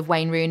arrival of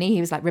Wayne Rooney.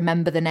 He was like,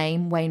 remember the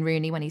name, Wayne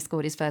Rooney, when he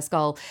scored his first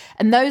goal.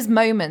 And those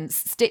moments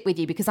stick with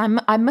you because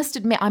I must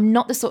admit, I'm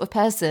not the sort of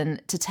person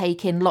to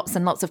take in lots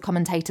and lots of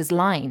commentators'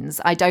 lines.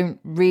 I don't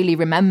really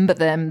remember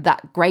them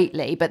that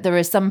greatly, but there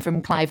are some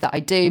from Clive that I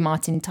do,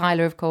 Martin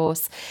Tyler, of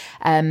course,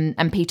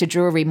 and Peter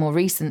Drury more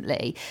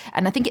recently.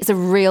 And I think it's a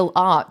real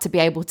art to be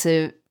able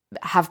to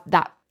have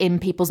that in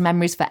people's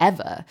memories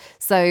forever.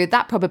 So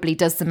that probably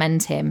does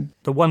cement him.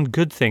 The one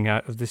good thing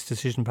out of this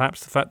decision,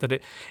 perhaps the fact that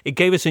it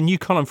gave us a new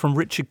column from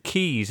Richard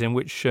Keys in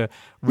which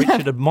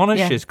Richard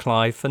admonishes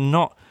Clive for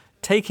not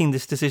taking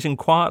this decision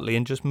quietly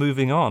and just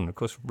moving on. Of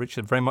course,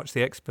 Richard very much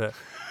the expert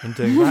in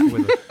doing that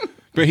with us.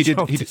 But he did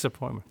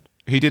disappointment.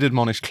 He did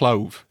admonish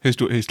Clove, his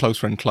close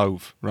friend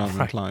Clove, rather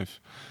than Clive.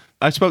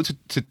 I spoke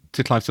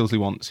to Clive Tilsley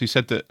once, who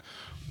said that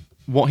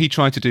what he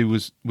tried to do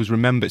was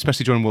remember,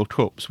 especially during World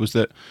Cups, was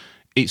that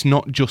it's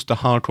not just the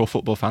hardcore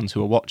football fans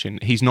who are watching.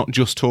 He's not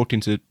just talking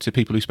to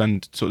people who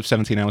spend sort of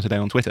 17 hours a day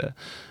on Twitter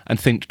and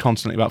think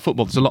constantly about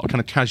football. There's a lot of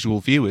kind of casual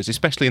viewers,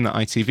 especially in that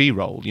ITV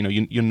role. You know,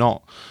 you're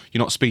not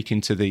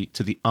speaking to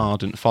the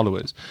ardent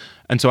followers.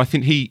 And so I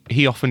think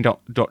he often got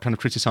kind of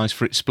criticised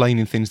for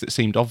explaining things that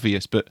seemed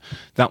obvious, but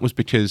that was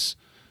because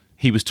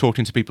he was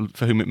talking to people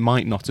for whom it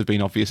might not have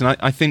been obvious. And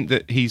I think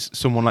that he's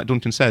someone, like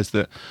Duncan says,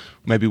 that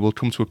maybe we'll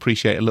come to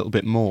appreciate a little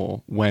bit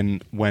more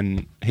when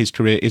his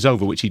career is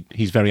over, which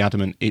he's very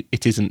adamant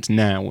it isn't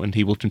now, and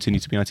he will continue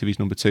to be ITV's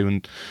number 2.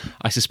 And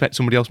I suspect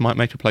somebody else might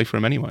make a play for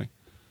him anyway.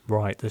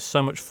 Right, there's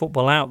so much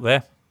football out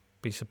there.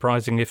 Be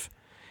surprising if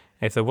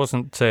there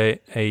wasn't a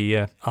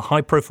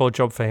high-profile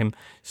job for him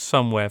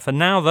somewhere. For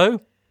now,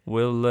 though,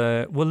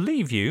 we'll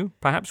leave you,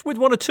 perhaps, with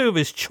one or two of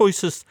his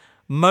choicest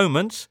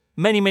moments.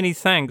 Many, many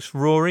thanks,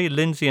 Rory,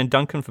 Lindsay and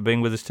Duncan, for being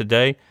with us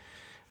today.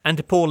 And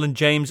to Paul and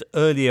James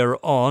earlier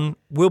on.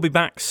 We'll be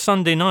back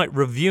Sunday night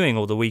reviewing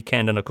all the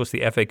weekend and, of course,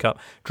 the FA Cup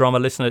drama.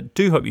 Listener,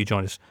 do hope you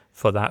join us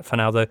for that. For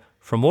now, though,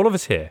 from all of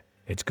us here,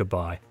 it's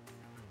goodbye.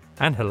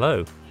 And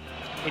hello.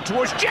 In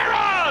towards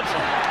Gerrard!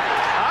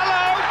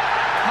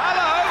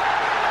 Hello!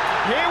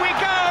 Here we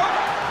go!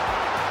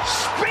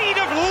 Speed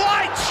of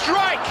light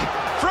strike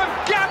from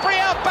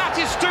Gabriel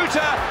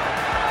Batistuta!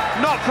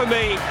 Not for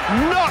me,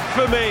 not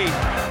for me!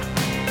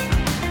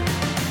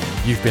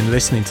 You've been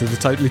listening to The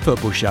Totally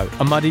Football Show,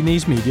 a Muddy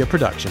Knees Media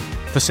production.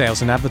 For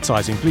sales and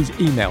advertising, please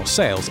email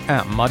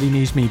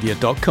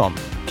sales@muddykneesmedia.com.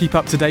 Keep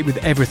up to date with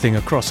everything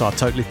across our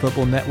Totally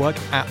Football network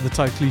at The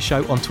Totally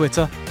Show on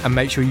Twitter, and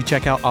make sure you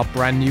check out our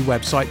brand new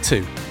website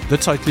too,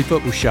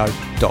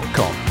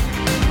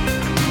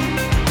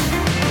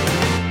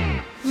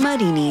 thetotallyfootballshow.com.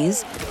 Muddy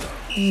Knees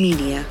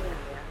Media.